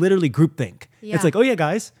everybody is literally groupthink. Yeah. It's like, oh yeah,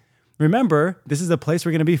 guys, remember, this is a place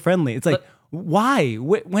we're going to be friendly. It's like, why?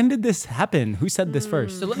 When did this happen? Who said this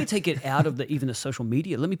first? So let me take it out of even the social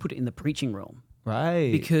media. Let me put it in the preaching realm.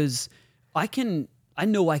 Right. Because I can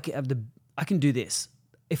do this.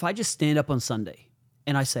 If I just stand up on Sunday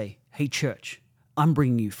and I say, hey, church, I'm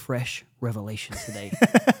bringing you fresh revelation today.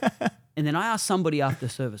 And then I ask somebody after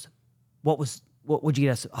service, what'd you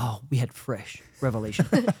get us? Oh, we had fresh revelation.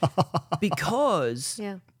 Because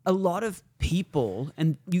Yeah. a lot of people,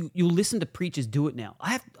 and you listen to preachers do it now.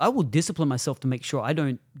 I will discipline myself to make sure I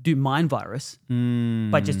don't do mind virus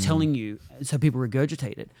by just telling you so people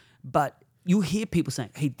regurgitate it. But you hear people saying,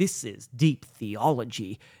 hey, this is deep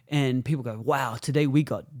theology. And people go, wow, today we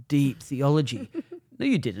got deep theology. No,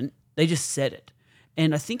 you didn't. They just said it.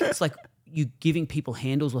 And I think it's like you giving people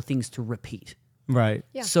handles or things to repeat. Right.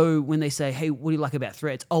 Yeah. So when they say, hey, what do you like about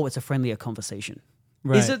Threads? Oh, it's a friendlier conversation.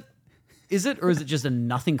 Right. Is it, or is it just a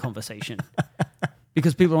nothing conversation?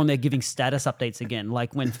 Because people are on there giving status updates again,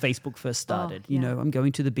 like when Facebook first started. yeah. I'm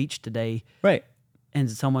going to the beach today. Right. And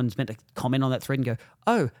someone's meant to comment on that thread and go,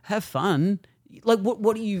 oh, have fun. Like,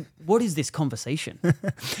 what is this conversation?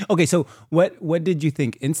 Okay, so what did you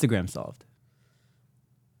think Instagram solved?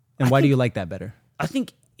 And why do you like that better? I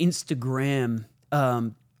think Instagram,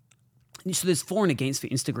 so there's for and against for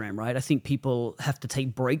Instagram, right? I think people have to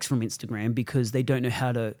take breaks from Instagram because they don't know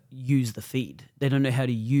how to use the feed. They don't know how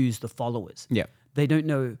to use the followers. Yeah. They don't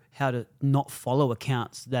know how to not follow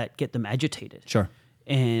accounts that get them agitated. Sure.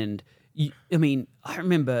 And I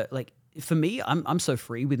remember, like, for me, I'm so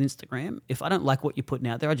free with Instagram. If I don't like what you're putting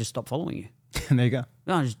out there, I just stop following you. And there you go.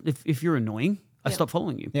 No, if you're annoying, I stop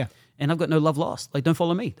following you. Yeah. And I've got no love lost. Like, don't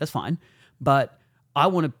follow me. That's fine. But I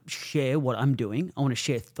want to share what I'm doing. I want to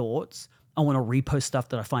share thoughts. I want to repost stuff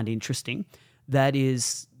that I find interesting.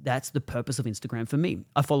 That's the purpose of Instagram for me.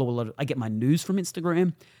 I get my news from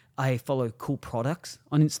Instagram. I follow cool products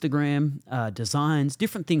on Instagram, designs,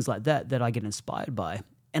 different things like that I get inspired by.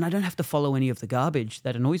 And I don't have to follow any of the garbage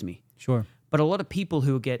that annoys me. Sure. But a lot of people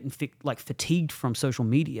who are getting fatigued from social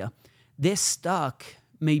media, they're stuck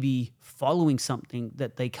maybe following something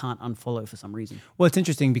that they can't unfollow for some reason. Well, it's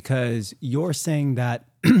interesting because you're saying that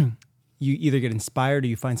you either get inspired or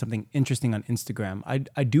you find something interesting on Instagram.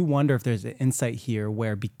 I do wonder if there's an insight here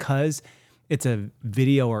where because it's a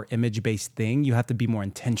video or image-based thing, you have to be more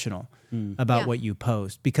intentional about what you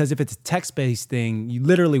post. Because if it's a text-based thing, you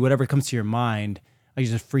literally, whatever comes to your mind, I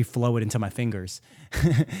just free flow it into my fingers.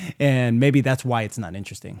 And maybe that's why it's not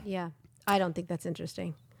interesting. Yeah. I don't think that's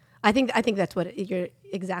interesting. I think that's you're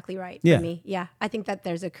exactly right Yeah. for me. Yeah. I think that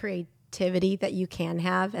there's a creativity that you can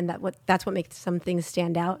have, and that's what makes some things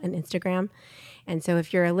stand out on Instagram. And so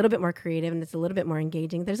if you're a little bit more creative and it's a little bit more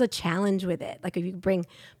engaging, there's a challenge with it. Like if you bring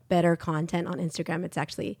better content on Instagram, it's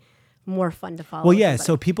actually more fun to follow. Well, yeah.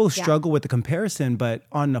 So people struggle with the comparison, but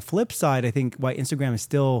on the flip side, I think why Instagram is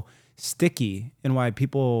still sticky and why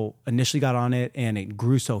people initially got on it and it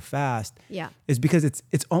grew so fast is because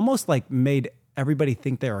it's almost like made everybody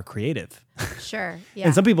think they're creative. Sure. Yeah.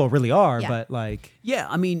 And some people really are, Yeah. but like... Yeah,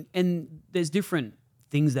 I mean, and there's different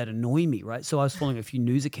things that annoy me, right? So I was following a few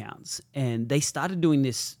news accounts and they started doing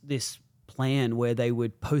this plan where they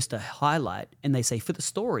would post a highlight and they say, for the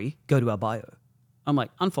story, go to our bio. I'm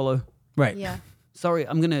like, unfollow. Right. Yeah. Sorry,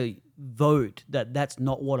 I'm going to vote that that's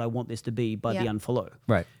not what I want this to be by the unfollow.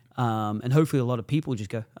 Right. And hopefully a lot of people just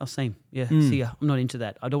go, oh, same. Yeah, see ya. I'm not into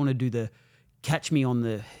that. I don't want to do the catch me on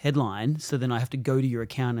the headline, so then I have to go to your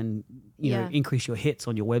account and you know increase your hits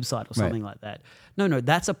on your website or something like that. No,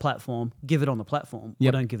 that's a platform. Give it on the platform.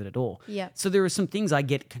 Or don't give it at all. Yeah. So there are some things I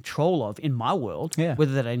get control of in my world. Yeah.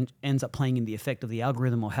 Whether that ends up playing in the effect of the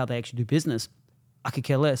algorithm or how they actually do business, I could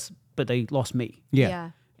care less. But they lost me.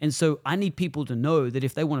 Yeah. And so I need people to know that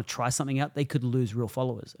if they want to try something out, they could lose real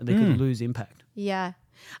followers and they could lose impact. Yeah.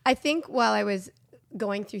 I think while I was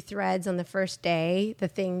going through Threads on the first day, the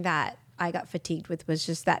thing that I got fatigued with was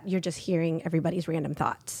just that you're just hearing everybody's random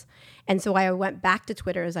thoughts. And so why I went back to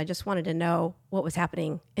Twitter is I just wanted to know what was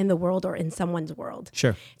happening in the world or in someone's world.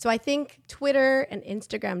 Sure. So I think Twitter and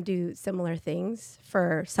Instagram do similar things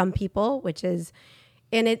for some people, which is,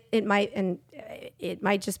 and it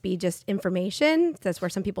might just be just information. That's where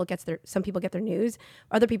some people get their news.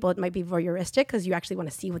 Other people, it might be voyeuristic because you actually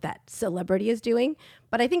want to see what that celebrity is doing.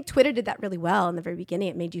 But I think Twitter did that really well in the very beginning.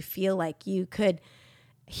 It made you feel like you could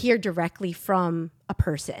hear directly from a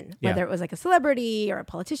person, whether it was like a celebrity or a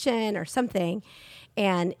politician or something.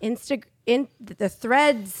 And in the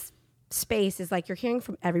Threads space is like you're hearing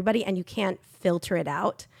from everybody and you can't filter it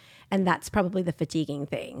out. And that's probably the fatiguing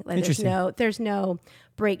thing. Like there's no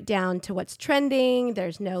breakdown to what's trending.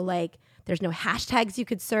 There's no hashtags you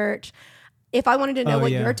could search. If I wanted to know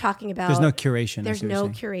what you're talking about, there's no curation. There's no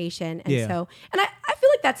curation. And so, and I feel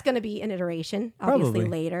like that's going to be an iteration, obviously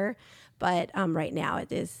later. But right now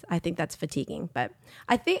it is. I think that's fatiguing. But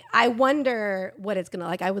I wonder what it's going to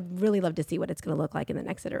like. I would really love to see what it's going to look like in the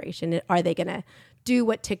next iteration. Are they going to do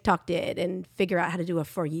what TikTok did and figure out how to do a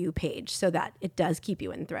For You page so that it does keep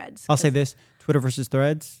you in Threads? I'll say this, Twitter versus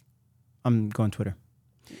Threads, I'm going Twitter.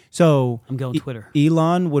 So I'm going Twitter.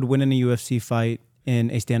 Elon would win in a UFC fight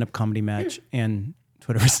in a stand-up comedy match and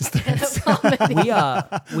Twitter versus Threads.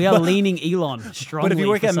 We are leaning Elon strongly. But if you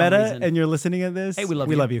work for at some Meta reason. and you're listening to this, Hey, we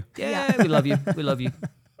love you. Yeah. We love you. We love you.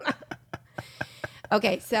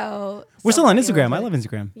 Okay, so We're still on Instagram. I love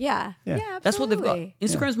Instagram. Yeah. That's what they've got. absolutely.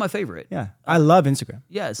 Instagram's my favorite. Yeah. I love Instagram.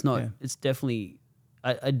 Yeah, it's not. Yeah. It's definitely.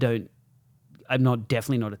 I'm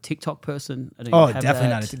definitely not a TikTok person. I don't Oh, even have definitely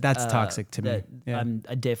that. not. That's toxic to me. Yeah.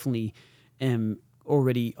 I definitely am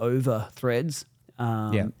already over Threads.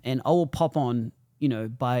 And I will pop on,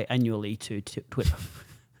 biannually to Twitter.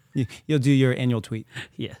 You'll do your annual tweet.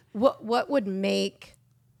 Yeah. What would make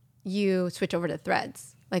you switch over to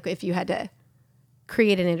Threads? Like if you had to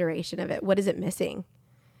create an iteration of it, what is it missing?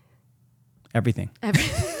 Everything.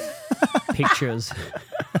 Pictures.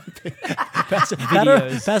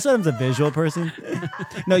 Videos. That's why I'm a visual person.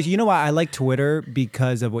 No, you know why I like Twitter?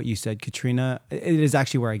 Because of what you said, Katrina. It is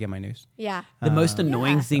actually where I get my news. Yeah. The most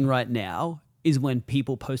annoying thing right now is when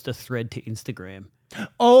people post a thread to Instagram.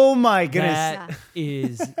 Oh my goodness. That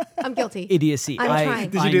is I'm guilty. idiocy. I'm trying.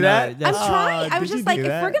 Did you do that? I'm trying. I was did just you like, do if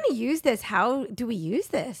that? we're going to use this, how do we use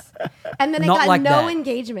this? And then I Not got like no that.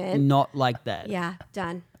 engagement. Not like that. Yeah,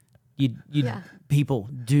 done. You people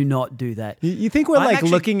do not do that. You think we're I'm like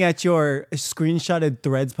actually- looking at your screenshotted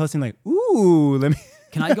Threads posting like, ooh, let me...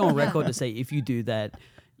 Can I go on record to say if you do that,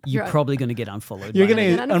 you're probably going to get unfollowed. You're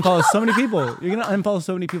going to unfollow so many people. You're going to unfollow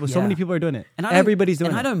so many people. So Yeah. many people are doing it. And Everybody's doing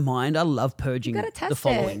and it. I don't mind. I love purging gotta test the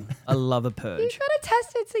following. I love a purge. You gotta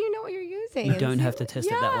test it so you know what you're using. You and don't see have to what- test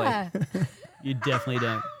it that way. Yeah. You definitely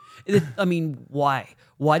don't. I mean, why?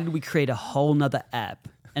 Why did we create a whole nother app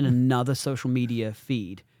and another social media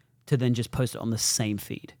feed to then just post it on the same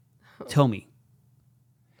feed? Tell me.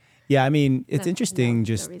 Yeah, I mean, it's No, interesting no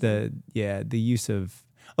just reason. the use of.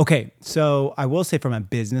 Okay, so I will say from a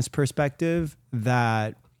business perspective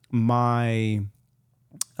that my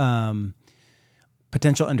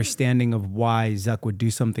potential understanding of why Zuck would do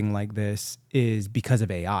something like this is because of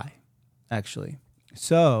AI, actually.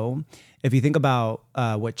 So if you think about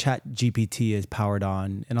what ChatGPT is powered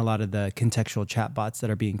on and a lot of the contextual chatbots that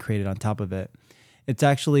are being created on top of it, it's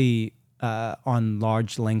actually on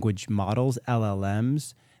large language models,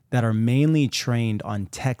 LLMs, that are mainly trained on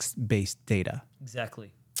text-based data.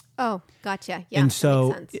 Exactly. Oh, gotcha. Yeah. And that so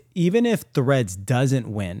makes sense. even if Threads doesn't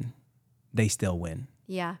win, they still win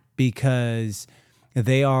Yeah. because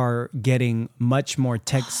they are getting much more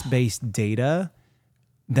text-based data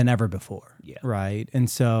than ever before. Yeah. Right. And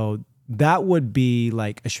so that would be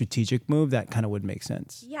like a strategic move that kind of would make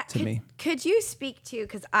sense to me. Could you speak to,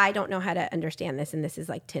 because I don't know how to understand this, and this is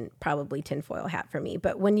like probably tinfoil hat for me,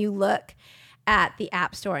 but when you look at the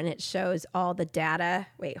App Store and it shows all the data,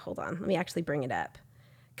 wait, hold on, let me actually bring it up.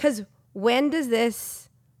 Because when does this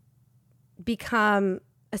become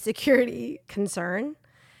a security concern?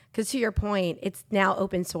 Because to your point, it's now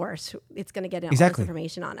open source. It's going to get all this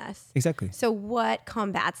information on us. Exactly. So what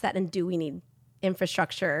combats that, and do we need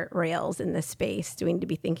infrastructure rails in this space? Do we need to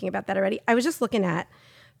be thinking about that already? I was just looking at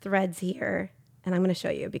Threads here, and I'm going to show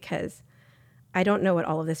you because I don't know what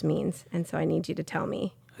all of this means, and so I need you to tell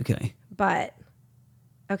me. Okay. But,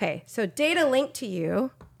 okay, so data linked to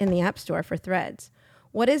you in the App Store for Threads.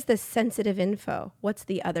 What is the sensitive info? What's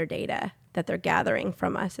the other data that they're gathering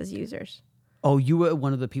from us as users? Oh, you were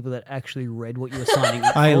one of the people that actually read what you were signing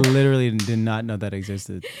up for. I literally did not know that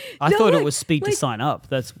existed. I No, thought like- it was speed to like- sign up.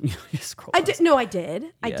 That's just scroll I past. did. No, I did.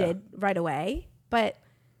 I Yeah. did right away. But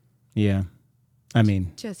Yeah. I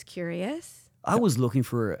mean, just curious. I was looking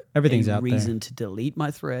for Everything's a out there. reason to delete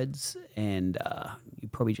my threads, and you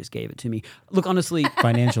probably just gave it to me. Look, honestly,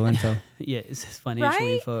 financial info. yeah, it's financial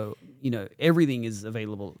Right? info. You know, everything is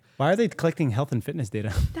available. Why are they collecting health and fitness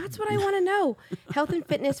data? That's what I want to know. Health and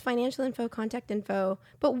fitness, financial info, contact info.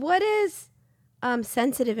 But what is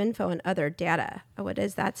sensitive info and other data? What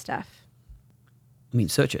is that stuff? I mean,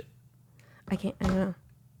 search it. I don't know.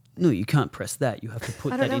 No, you can't press that. You have to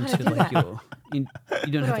put I that don't know how to into do like that. your.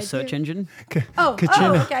 You don't have I a search do? engine. Oh,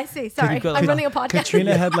 Katrina- okay, I see. Sorry. got I'm like- running a podcast.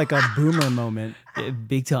 Katrina had like a boomer moment. Yeah,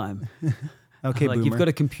 big time. Okay, Like boomer. you've got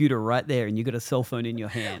a computer right there, and you've got a cell phone in your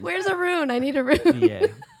hand. Where's Arun? I need Arun. Yeah,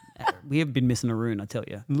 we have been missing Arun. I tell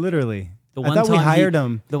you. Literally. The I thought we hired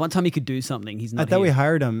him. The one time he could do something, he's not. I thought we here.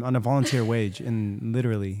 hired him on a volunteer wage, and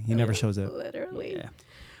literally, he never shows up. Literally.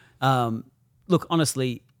 Yeah. Look,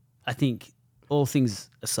 honestly, I think all things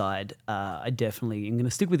aside, I definitely am going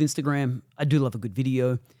to stick with Instagram. I do love a good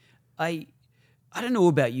video. I don't know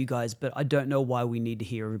about you guys, but I don't know why we need to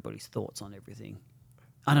hear everybody's thoughts on everything.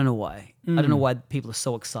 I don't know why. I don't know why people are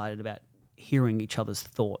so excited about hearing each other's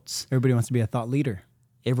thoughts. Everybody wants to be a thought leader.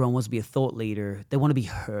 Everyone wants to be a thought leader. They want to be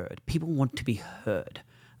heard. People want to be heard.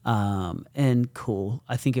 And cool.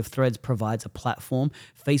 I think if Threads provides a platform,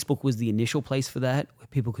 Facebook was the initial place for that, where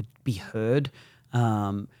people could be heard.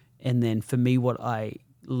 And then for me, what I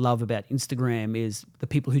love about Instagram is the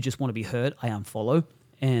people who just want to be heard, I unfollow.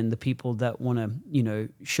 And the people that want to, you know,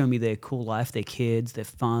 show me their cool life, their kids, their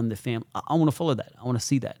fun, their family, I want to follow that. I want to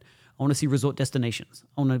see that. I want to see resort destinations.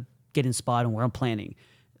 I want to get inspired on where I'm planning.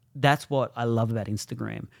 That's what I love about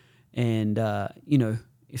Instagram. And, you know,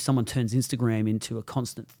 if someone turns Instagram into a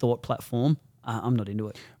constant thought platform, I'm not into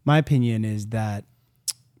it. My opinion is that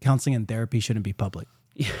counseling and therapy shouldn't be public.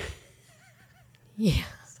 Yeah.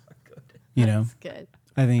 You know, Good.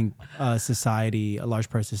 I think society, a large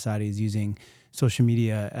part of society, is using social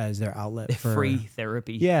media as their outlet for Free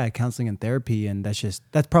therapy. Yeah, counseling and therapy, and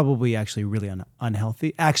that's probably actually really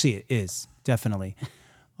unhealthy. Actually, it is definitely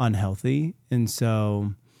unhealthy, and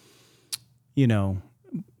so, you know,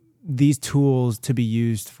 these tools to be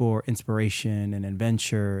used for inspiration and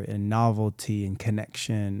adventure and novelty and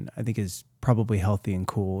connection, I think is probably healthy and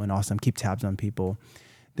cool and awesome. Keep tabs on people,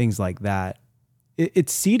 things like that.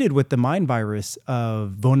 It's seeded with the mind virus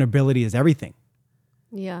of vulnerability is everything.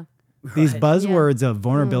 Yeah. These Right. buzzwords of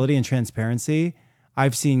vulnerability and transparency,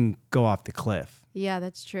 I've seen go off the cliff. Yeah,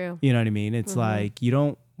 that's true. You know what I mean? It's like, you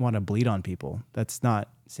don't want to bleed on people. That's not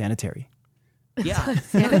sanitary. Yeah.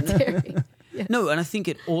 Sanitary. No, and I think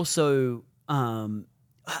it also,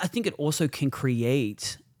 I think it also can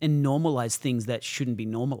create and normalize things that shouldn't be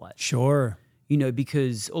normalized. Sure. You know,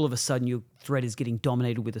 because all of a sudden your thread is getting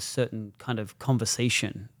dominated with a certain kind of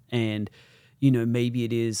conversation. And, you know, maybe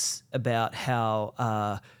it is about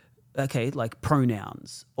how, like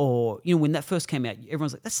pronouns, or, you know, when that first came out,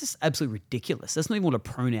 everyone's like, that's just absolutely ridiculous. That's not even what a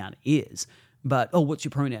pronoun is. But, what's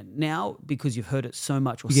your pronoun? Now, because you've heard it so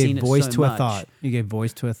much or seen it so much. You gave voice to a thought. You gave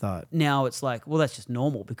voice to a thought. Now it's like, well, that's just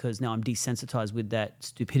normal because now I'm desensitized with that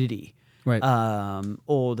stupidity. Right.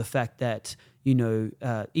 Or the fact that, you know,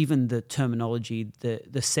 even the terminology,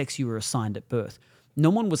 the sex you were assigned at birth.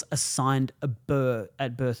 No one was assigned at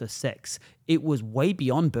birth a sex. It was way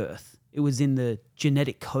beyond birth. It was in the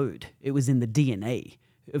genetic code. It was in the DNA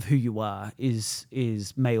of who you are is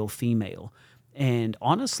male, female. And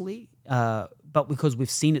honestly, but because we've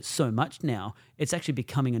seen it so much now, it's actually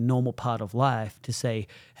becoming a normal part of life to say,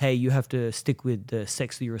 hey, you have to stick with the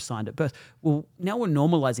sex that you're assigned at birth. Well, now we're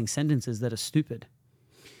normalizing sentences that are stupid.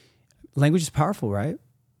 Language is powerful, right?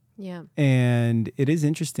 Yeah. And it is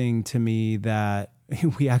interesting to me that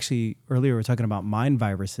we actually, earlier we were talking about mind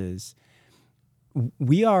viruses.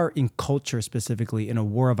 We are in culture specifically in a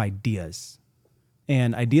war of ideas.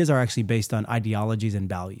 And ideas are actually based on ideologies and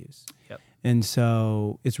values. Yep. And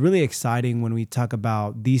so it's really exciting when we talk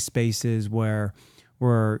about these spaces where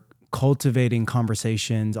we're cultivating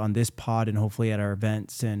conversations on this pod and hopefully at our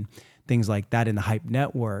events and things like that in the Hype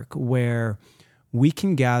Network, where we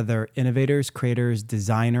can gather innovators, creators,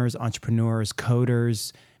 designers, entrepreneurs,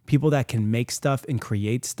 coders, people that can make stuff and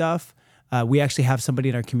create stuff. We actually have somebody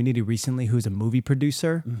in our community recently who's a movie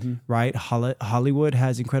producer, right? Hollywood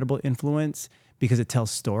has incredible influence because it tells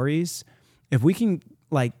stories. If we can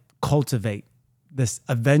like cultivate this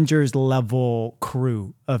Avengers level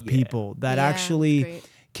crew of people that actually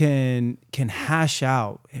can hash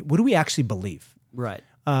out, what do we actually believe? Right.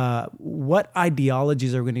 What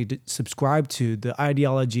ideologies are we going to subscribe to? The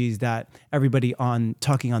ideologies that everybody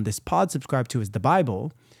talking on this pod subscribe to is the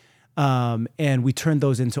Bible. And we turn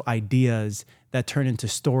those into ideas that turn into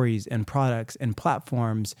stories and products and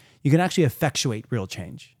platforms. You can actually effectuate real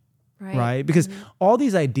change. Right? Because all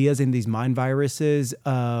these ideas and these mind viruses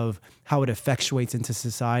of how it effectuates into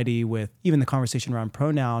society with even the conversation around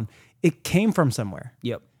pronoun, it came from somewhere.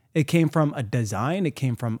 Yep. It came from a design. It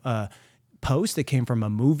came from a post. It came from a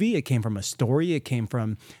movie. It came from a story. It came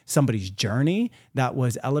from somebody's journey that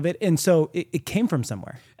was elevated. And so it came from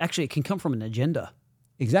somewhere. Actually, it can come from an agenda.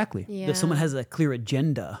 Exactly. Yeah. That someone has a clear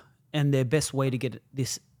agenda, and their best way to get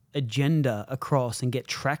this agenda across and get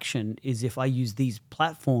traction is if I use these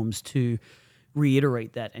platforms to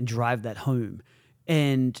reiterate that and drive that home.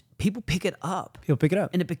 And people pick it up. People pick it up.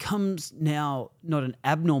 And it becomes now not an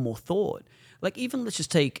abnormal thought. Like even let's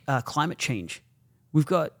just take climate change. We've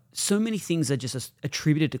got so many things that are just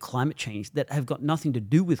attributed to climate change that have got nothing to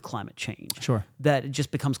do with climate change. Sure. That it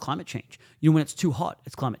just becomes climate change. You know, when it's too hot,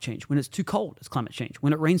 it's climate change. When it's too cold, it's climate change.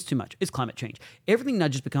 When it rains too much, it's climate change. Everything now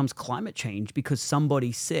just becomes climate change because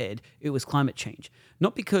somebody said it was climate change.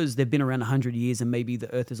 Not because they've been around 100 years and maybe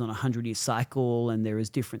the Earth is on a 100-year cycle and there is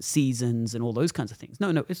different seasons and all those kinds of things.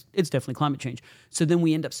 No, it's definitely climate change. So then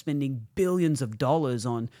we end up spending billions of dollars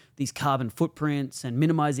on these carbon footprints and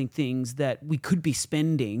minimizing things that we could be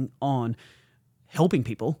spending on helping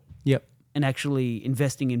people. Yep. And actually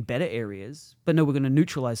investing in better areas. But no, we're going to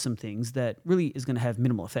neutralize some things that really is going to have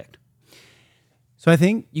minimal effect. So I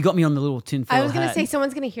think you got me on the little tinfoil I was going to hat. say,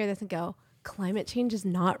 someone's going to hear this and go, climate change is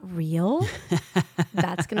not real?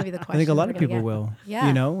 That's going to be the question. I think a lot of we're gonna people get. will. Yeah.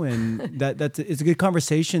 You know, and it's a good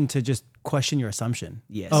conversation to just question your assumption.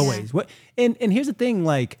 Yes. Always. What and here's the thing,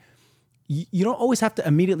 like you don't always have to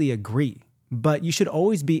immediately agree, but you should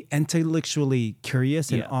always be intellectually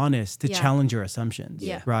curious and honest to challenge your assumptions.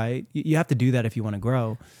 Yeah. Right? You have to do that if you want to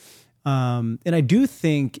grow. And I do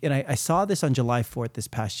think, and I saw this on July 4th this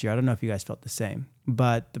past year. I don't know if you guys felt the same,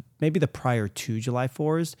 but maybe the prior two July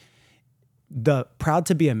 4s, the proud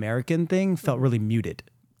to be American thing felt really muted.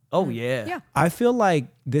 Oh, yeah. Yeah. I feel like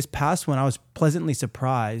this past one, I was pleasantly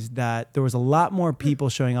surprised that there was a lot more people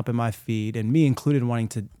showing up in my feed, and me included, wanting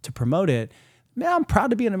to promote it. Man, I'm proud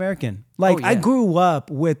to be an American. Like, I grew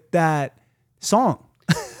up with that song.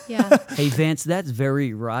 Yeah. Hey, Vance, that's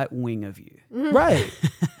very right wing of you. Right.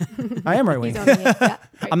 I am right wing. He's on the- yeah,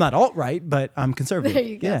 right. I'm not alt-right, but I'm conservative. There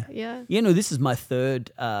you go. Yeah. Yeah. You know, this is my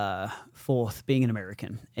fourth being an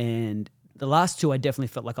American. And the last two, I definitely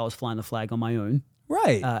felt like I was flying the flag on my own.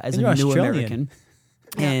 Right. As And a you're new Australian.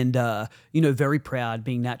 American. And, very proud,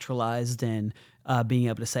 being naturalized and being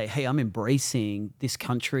able to say, hey, I'm embracing this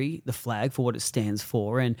country, the flag, for what it stands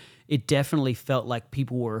for. And it definitely felt like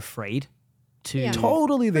people were afraid to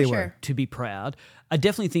Totally they For were. sure. to be proud. I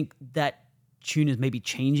definitely think that tune is maybe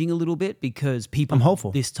changing a little bit because people. I'm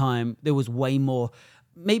hopeful. This time there was way more.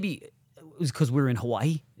 Maybe it was because we were in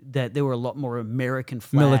Hawaii that there were a lot more American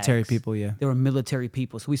flags. Military people, yeah. There were military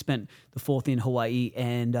people. So we spent the 4th in Hawaii,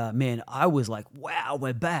 and man, I was like, wow,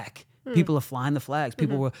 we're back. People are flying the flags.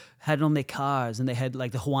 People had it on their cars, and they had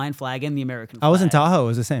like the Hawaiian flag and the American flag. I was in Tahoe. It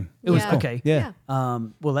was the same. It was Yeah. okay. Yeah.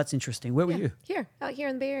 Well, that's interesting. Where were you? Out here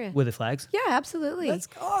in the Bay Area. Were the flags? Yeah, absolutely. Let's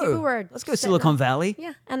go. People were Let's go setting Silicon up- Valley.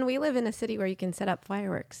 Yeah, and we live in a city where you can set up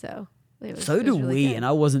fireworks, so it was, So it was do really we, good. and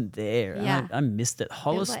I wasn't there. Yeah. I missed it. It was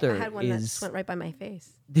Hollister I had one that is. just went right by my face.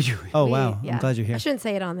 Did you? Oh, We- wow. I'm glad you're I here. shouldn't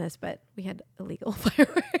say it on this, but we had illegal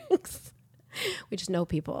fireworks. We just know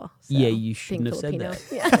people. So Yeah, you being shouldn't have said Filipino.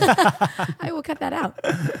 Yeah. I will cut that out.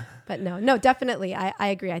 But no, definitely. I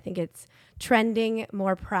agree. I think it's trending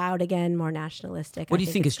more proud again, more nationalistic. What I do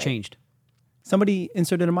you think has it's great. changed? Somebody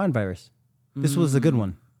inserted a mind virus. This was a good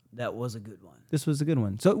one. That was a good one. This was a good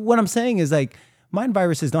one. So what I'm saying is like mind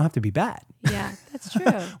viruses don't have to be bad. Yeah, that's true.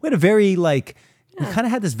 We had a very we kind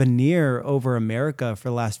of had this veneer over America for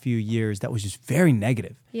the last few years that was just very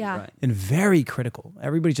negative Yeah. Right. and very critical.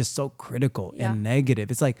 Everybody's just so critical Yeah. and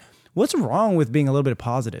negative. It's like, what's wrong with being a little bit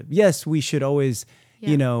positive? Yes, we should always,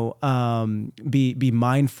 Yeah. be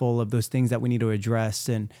mindful of those things that we need to address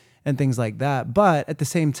and things like that. But at the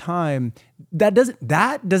same time, that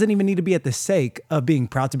doesn't even need to be at the sake of being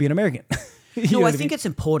proud to be an American. You know No, what I think it's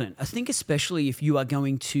important. I think especially if you are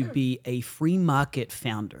going to be a free market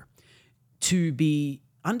founder, to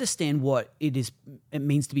understand what it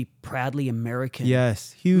means to be proudly American.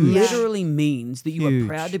 Yes, huge. Literally means that you Huge. are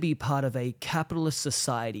proud to be part of a capitalist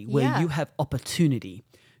society where Yeah. you have opportunity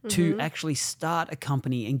to actually start a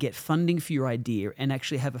company and get funding for your idea and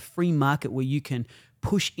actually have a free market where you can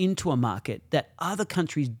push into a market that other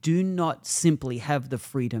countries do not simply have the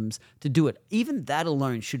freedoms to do it. Even that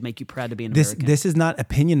alone should make you proud to be an American. This is not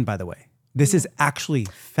opinion, by the way. This is actually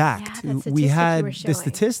fact. Yeah, that statistic We you had were the showing.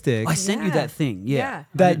 statistic I sent you Yeah. that thing. Yeah.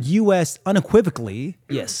 that U.S. unequivocally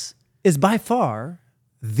Yes. is by far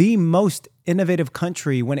the most innovative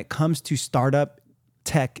country when it comes to startup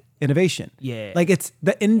tech innovation. Yeah. Like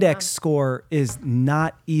the index score is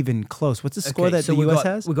not even close. What's the score that the we've U.S. got,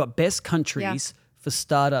 has? We've got best countries for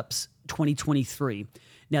startups 2023.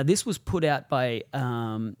 Now, this was put out by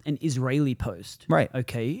an Israeli Post. Right.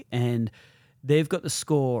 Okay. And they've got the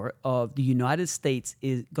score of the United States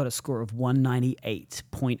got a score of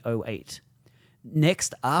 198.08.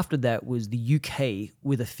 Next after that was the UK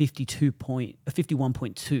with a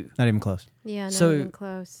 51.2. Not even close. Yeah, not So- even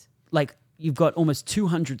close. Like you've got almost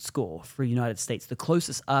 200 score for the United States. The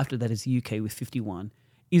closest after that is the UK with 51.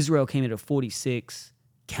 Israel came in at 46.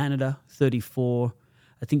 Canada 34.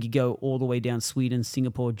 I think you go all the way down Sweden,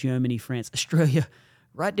 Singapore, Germany, France, Australia,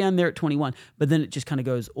 right down there at 21. But then it just kind of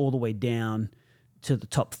goes all the way down to the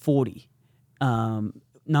top 40.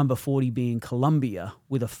 Number 40 being Colombia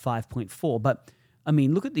with a 5.4. But I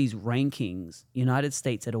mean, look at these rankings. United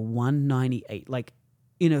States at a 198, like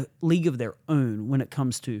in a league of their own when it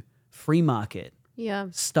comes to free market, Yeah.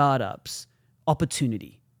 startups,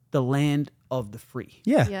 opportunity, the land of the free.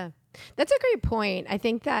 Yeah. Yeah. That's a great point. I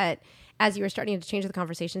think that as you were starting to change the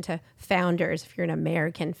conversation to founders, if you're an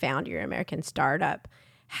American founder, you're an American startup,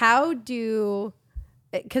 because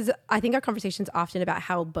I think our conversation's often about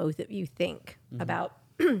how both of you think about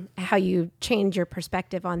how you change your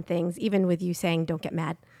perspective on things, even with you saying, don't get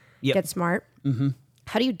mad, Yep. get smart.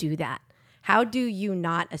 How do you do that? How do you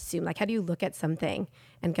not assume, like, how do you look at something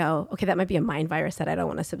and go, okay, that might be a mind virus that I don't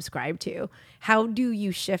want to subscribe to? How do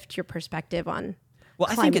you shift your perspective on Well,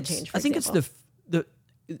 climate change, for it's example?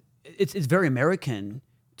 it's very American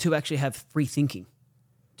to actually have free thinking,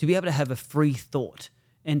 to be able to have a free thought,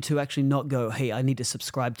 and to actually not go, hey, I need to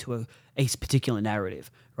subscribe to a particular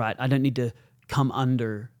narrative, right? I don't need to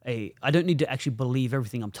I don't need to actually believe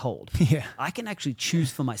everything I'm told. Yeah. I can actually choose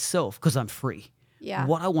for myself because I'm free. Yeah.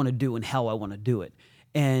 What I want to do and how I want to do it.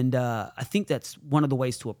 And I think that's one of the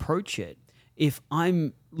ways to approach it. If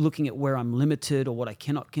I'm looking at where I'm limited or what I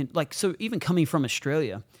so even coming from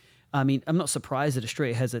Australia, I mean, I'm not surprised that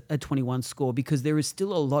Australia has a 21 score because there is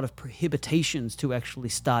still a lot of prohibitions to actually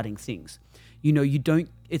starting things. You know,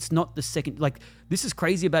 it's not the second, like, this is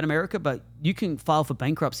crazy about America, but you can file for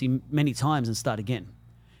bankruptcy many times and start again.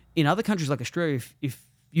 In other countries like Australia, if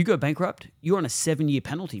you go bankrupt, you're on a 7-year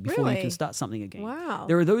penalty before you Really? can start something again. Wow.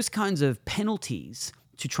 There are those kinds of penalties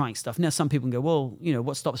to trying stuff. Now, some people can go, well, you know,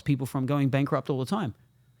 what stops people from going bankrupt all the time?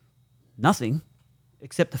 Nothing,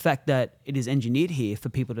 except the fact that it is engineered here for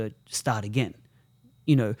people to start again.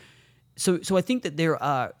 You know, so I think that there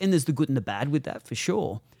are, and there's the good and the bad with that for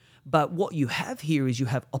sure. But what you have here is you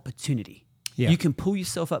have opportunity. Yeah. You can pull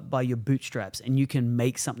yourself up by your bootstraps and you can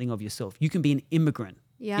make something of yourself. You can be an immigrant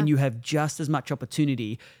and you have just as much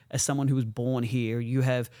opportunity as someone who was born here. You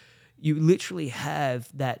literally have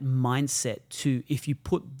that mindset to, if you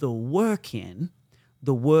put the work in,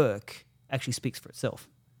 the work actually speaks for itself.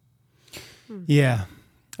 Yeah.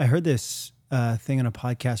 I heard this thing on a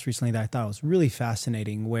podcast recently that I thought was really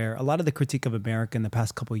fascinating, where a lot of the critique of America in the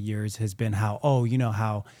past couple of years has been how,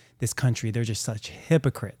 how this country, they're just such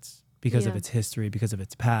hypocrites because of its history, because of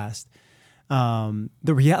its past. The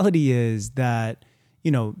reality is that,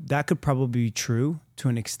 that could probably be true to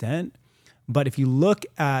an extent. But if you look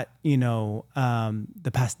at,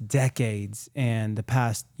 the past decades and the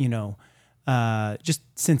past, just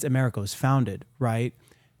since America was founded, right?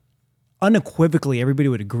 Unequivocally, everybody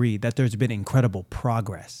would agree that there's been incredible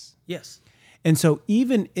progress. Yes. And so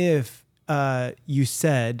even if you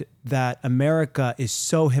said that America is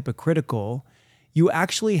so hypocritical, you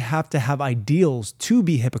actually have to have ideals to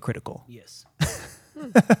be hypocritical. Yes.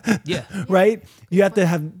 Yeah. Right? You have to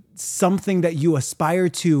have something that you aspire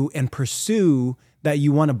to and pursue that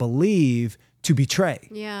you want to believe to betray.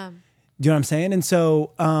 Yeah. Do you know what I'm saying? And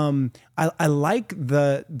so I like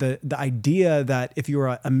the idea that if you're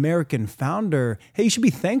an American founder, hey, you should be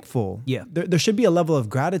thankful. Yeah. There should be a level of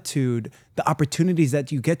gratitude, the opportunities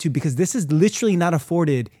that you get to, because this is literally not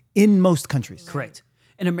afforded in most countries. Correct.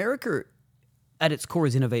 And America, at its core,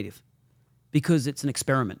 is innovative because it's an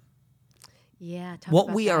experiment. Yeah.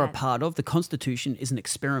 What we are a part of, the Constitution, is an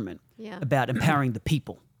experiment about empowering the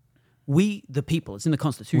people. We, the people, it's in the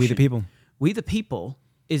Constitution. We the people. We, the people,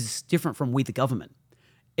 is different from we, the government.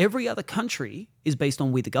 Every other country is based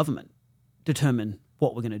on we, the government, determine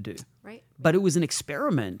what we're going to do. Right. But it was an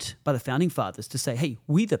experiment by the founding fathers to say, hey,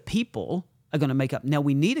 we, the people, are going to make up. Now,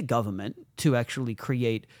 we need a government to actually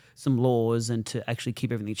create some laws and to actually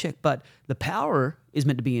keep everything in check. But the power is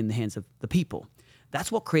meant to be in the hands of the people.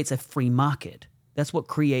 That's what creates a free market. That's what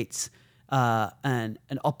creates an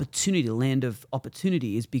opportunity, a land of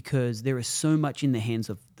opportunity, is because there is so much in the hands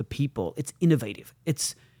of the people. It's innovative.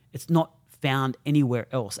 It's not found anywhere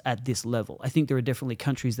else at this level. I think there are definitely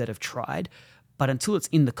countries that have tried, but until it's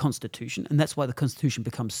in the Constitution, and that's why the Constitution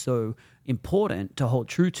becomes so important to hold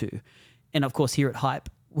true to. And of course, here at Hype,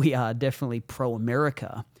 we are definitely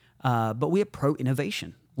pro-America, but we are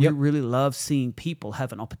pro-innovation. We really love seeing people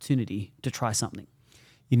have an opportunity to try something.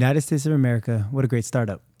 United States of America, what a great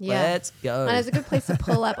startup. Yeah. Let's go. And it's a good place to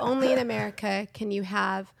pull up. Only in America can you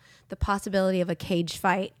have the possibility of a cage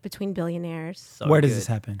fight between billionaires. So where does good. this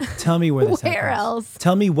happen? Tell me where this happens. Where else?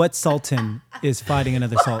 Tell me what sultan is fighting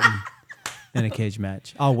another sultan in a cage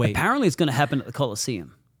match. I'll wait. Apparently, it's going to happen at the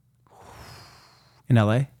Colosseum. In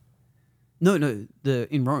LA? No,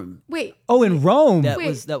 in Rome. Wait. Oh, in Rome. That Wait.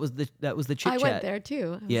 was the chit I chat. went there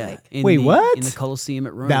too. I was Yeah. like, Wait, what? In the Colosseum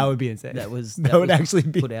at Rome. That would be insane. That would would actually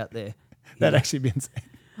be put out there. That'd actually be insane.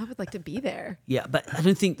 I would like to be there. Yeah, but I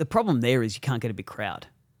don't think the problem there is you can't get a big crowd.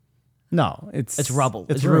 No, it's rubble.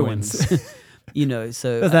 It's ruins.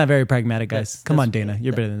 So That's not very pragmatic, guys. that's- Come on, that's- Dana.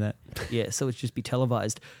 You're better than that. yeah. So it's just be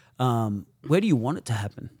televised. Where do you want it to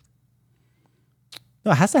happen?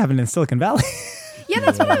 No, it has to happen in Silicon Valley. Yeah,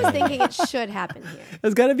 that's what I was thinking. It should happen here.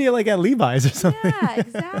 It's got to be like at Levi's or something. Yeah,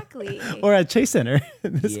 exactly. Or at Chase Center.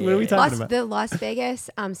 What are we talking about? The Las Vegas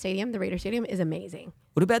stadium, the Raider Stadium, is amazing.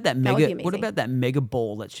 What about that would mega? be What amazing. about that mega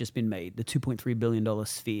ball that's just been made? The $2.3 billion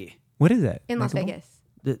sphere. What is that? In Las Like a- Vegas.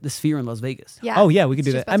 The sphere in Las Vegas. Yeah. Oh, yeah, we could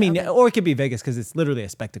do It's that. just I mean, about to open. or it could be Vegas because it's literally a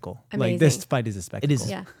spectacle. Like this Amazing. fight is a spectacle. It is.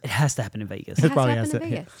 Yeah. It has to happen in Vegas. It has probably to has happen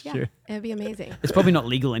in to- Vegas. yeah, Yeah, sure. it'd be amazing. It's probably not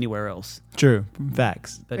legal anywhere else. True.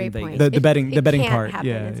 Facts. But Great in Vegas. point. The betting- It the betting can't part. happen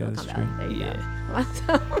Yeah, in yeah, Silicon that's Valley. There you Yeah.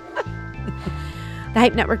 go. The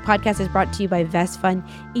Hype Network podcast is brought to you by Vest Fund.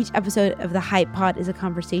 Each episode of the Hype Pod is a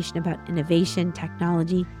conversation about innovation,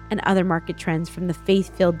 technology, and other market trends from the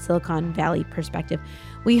faith-filled Silicon Valley perspective.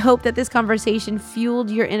 We hope that this conversation fueled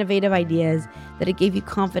your innovative ideas, that it gave you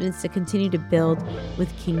confidence to continue to build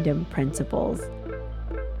with kingdom principles.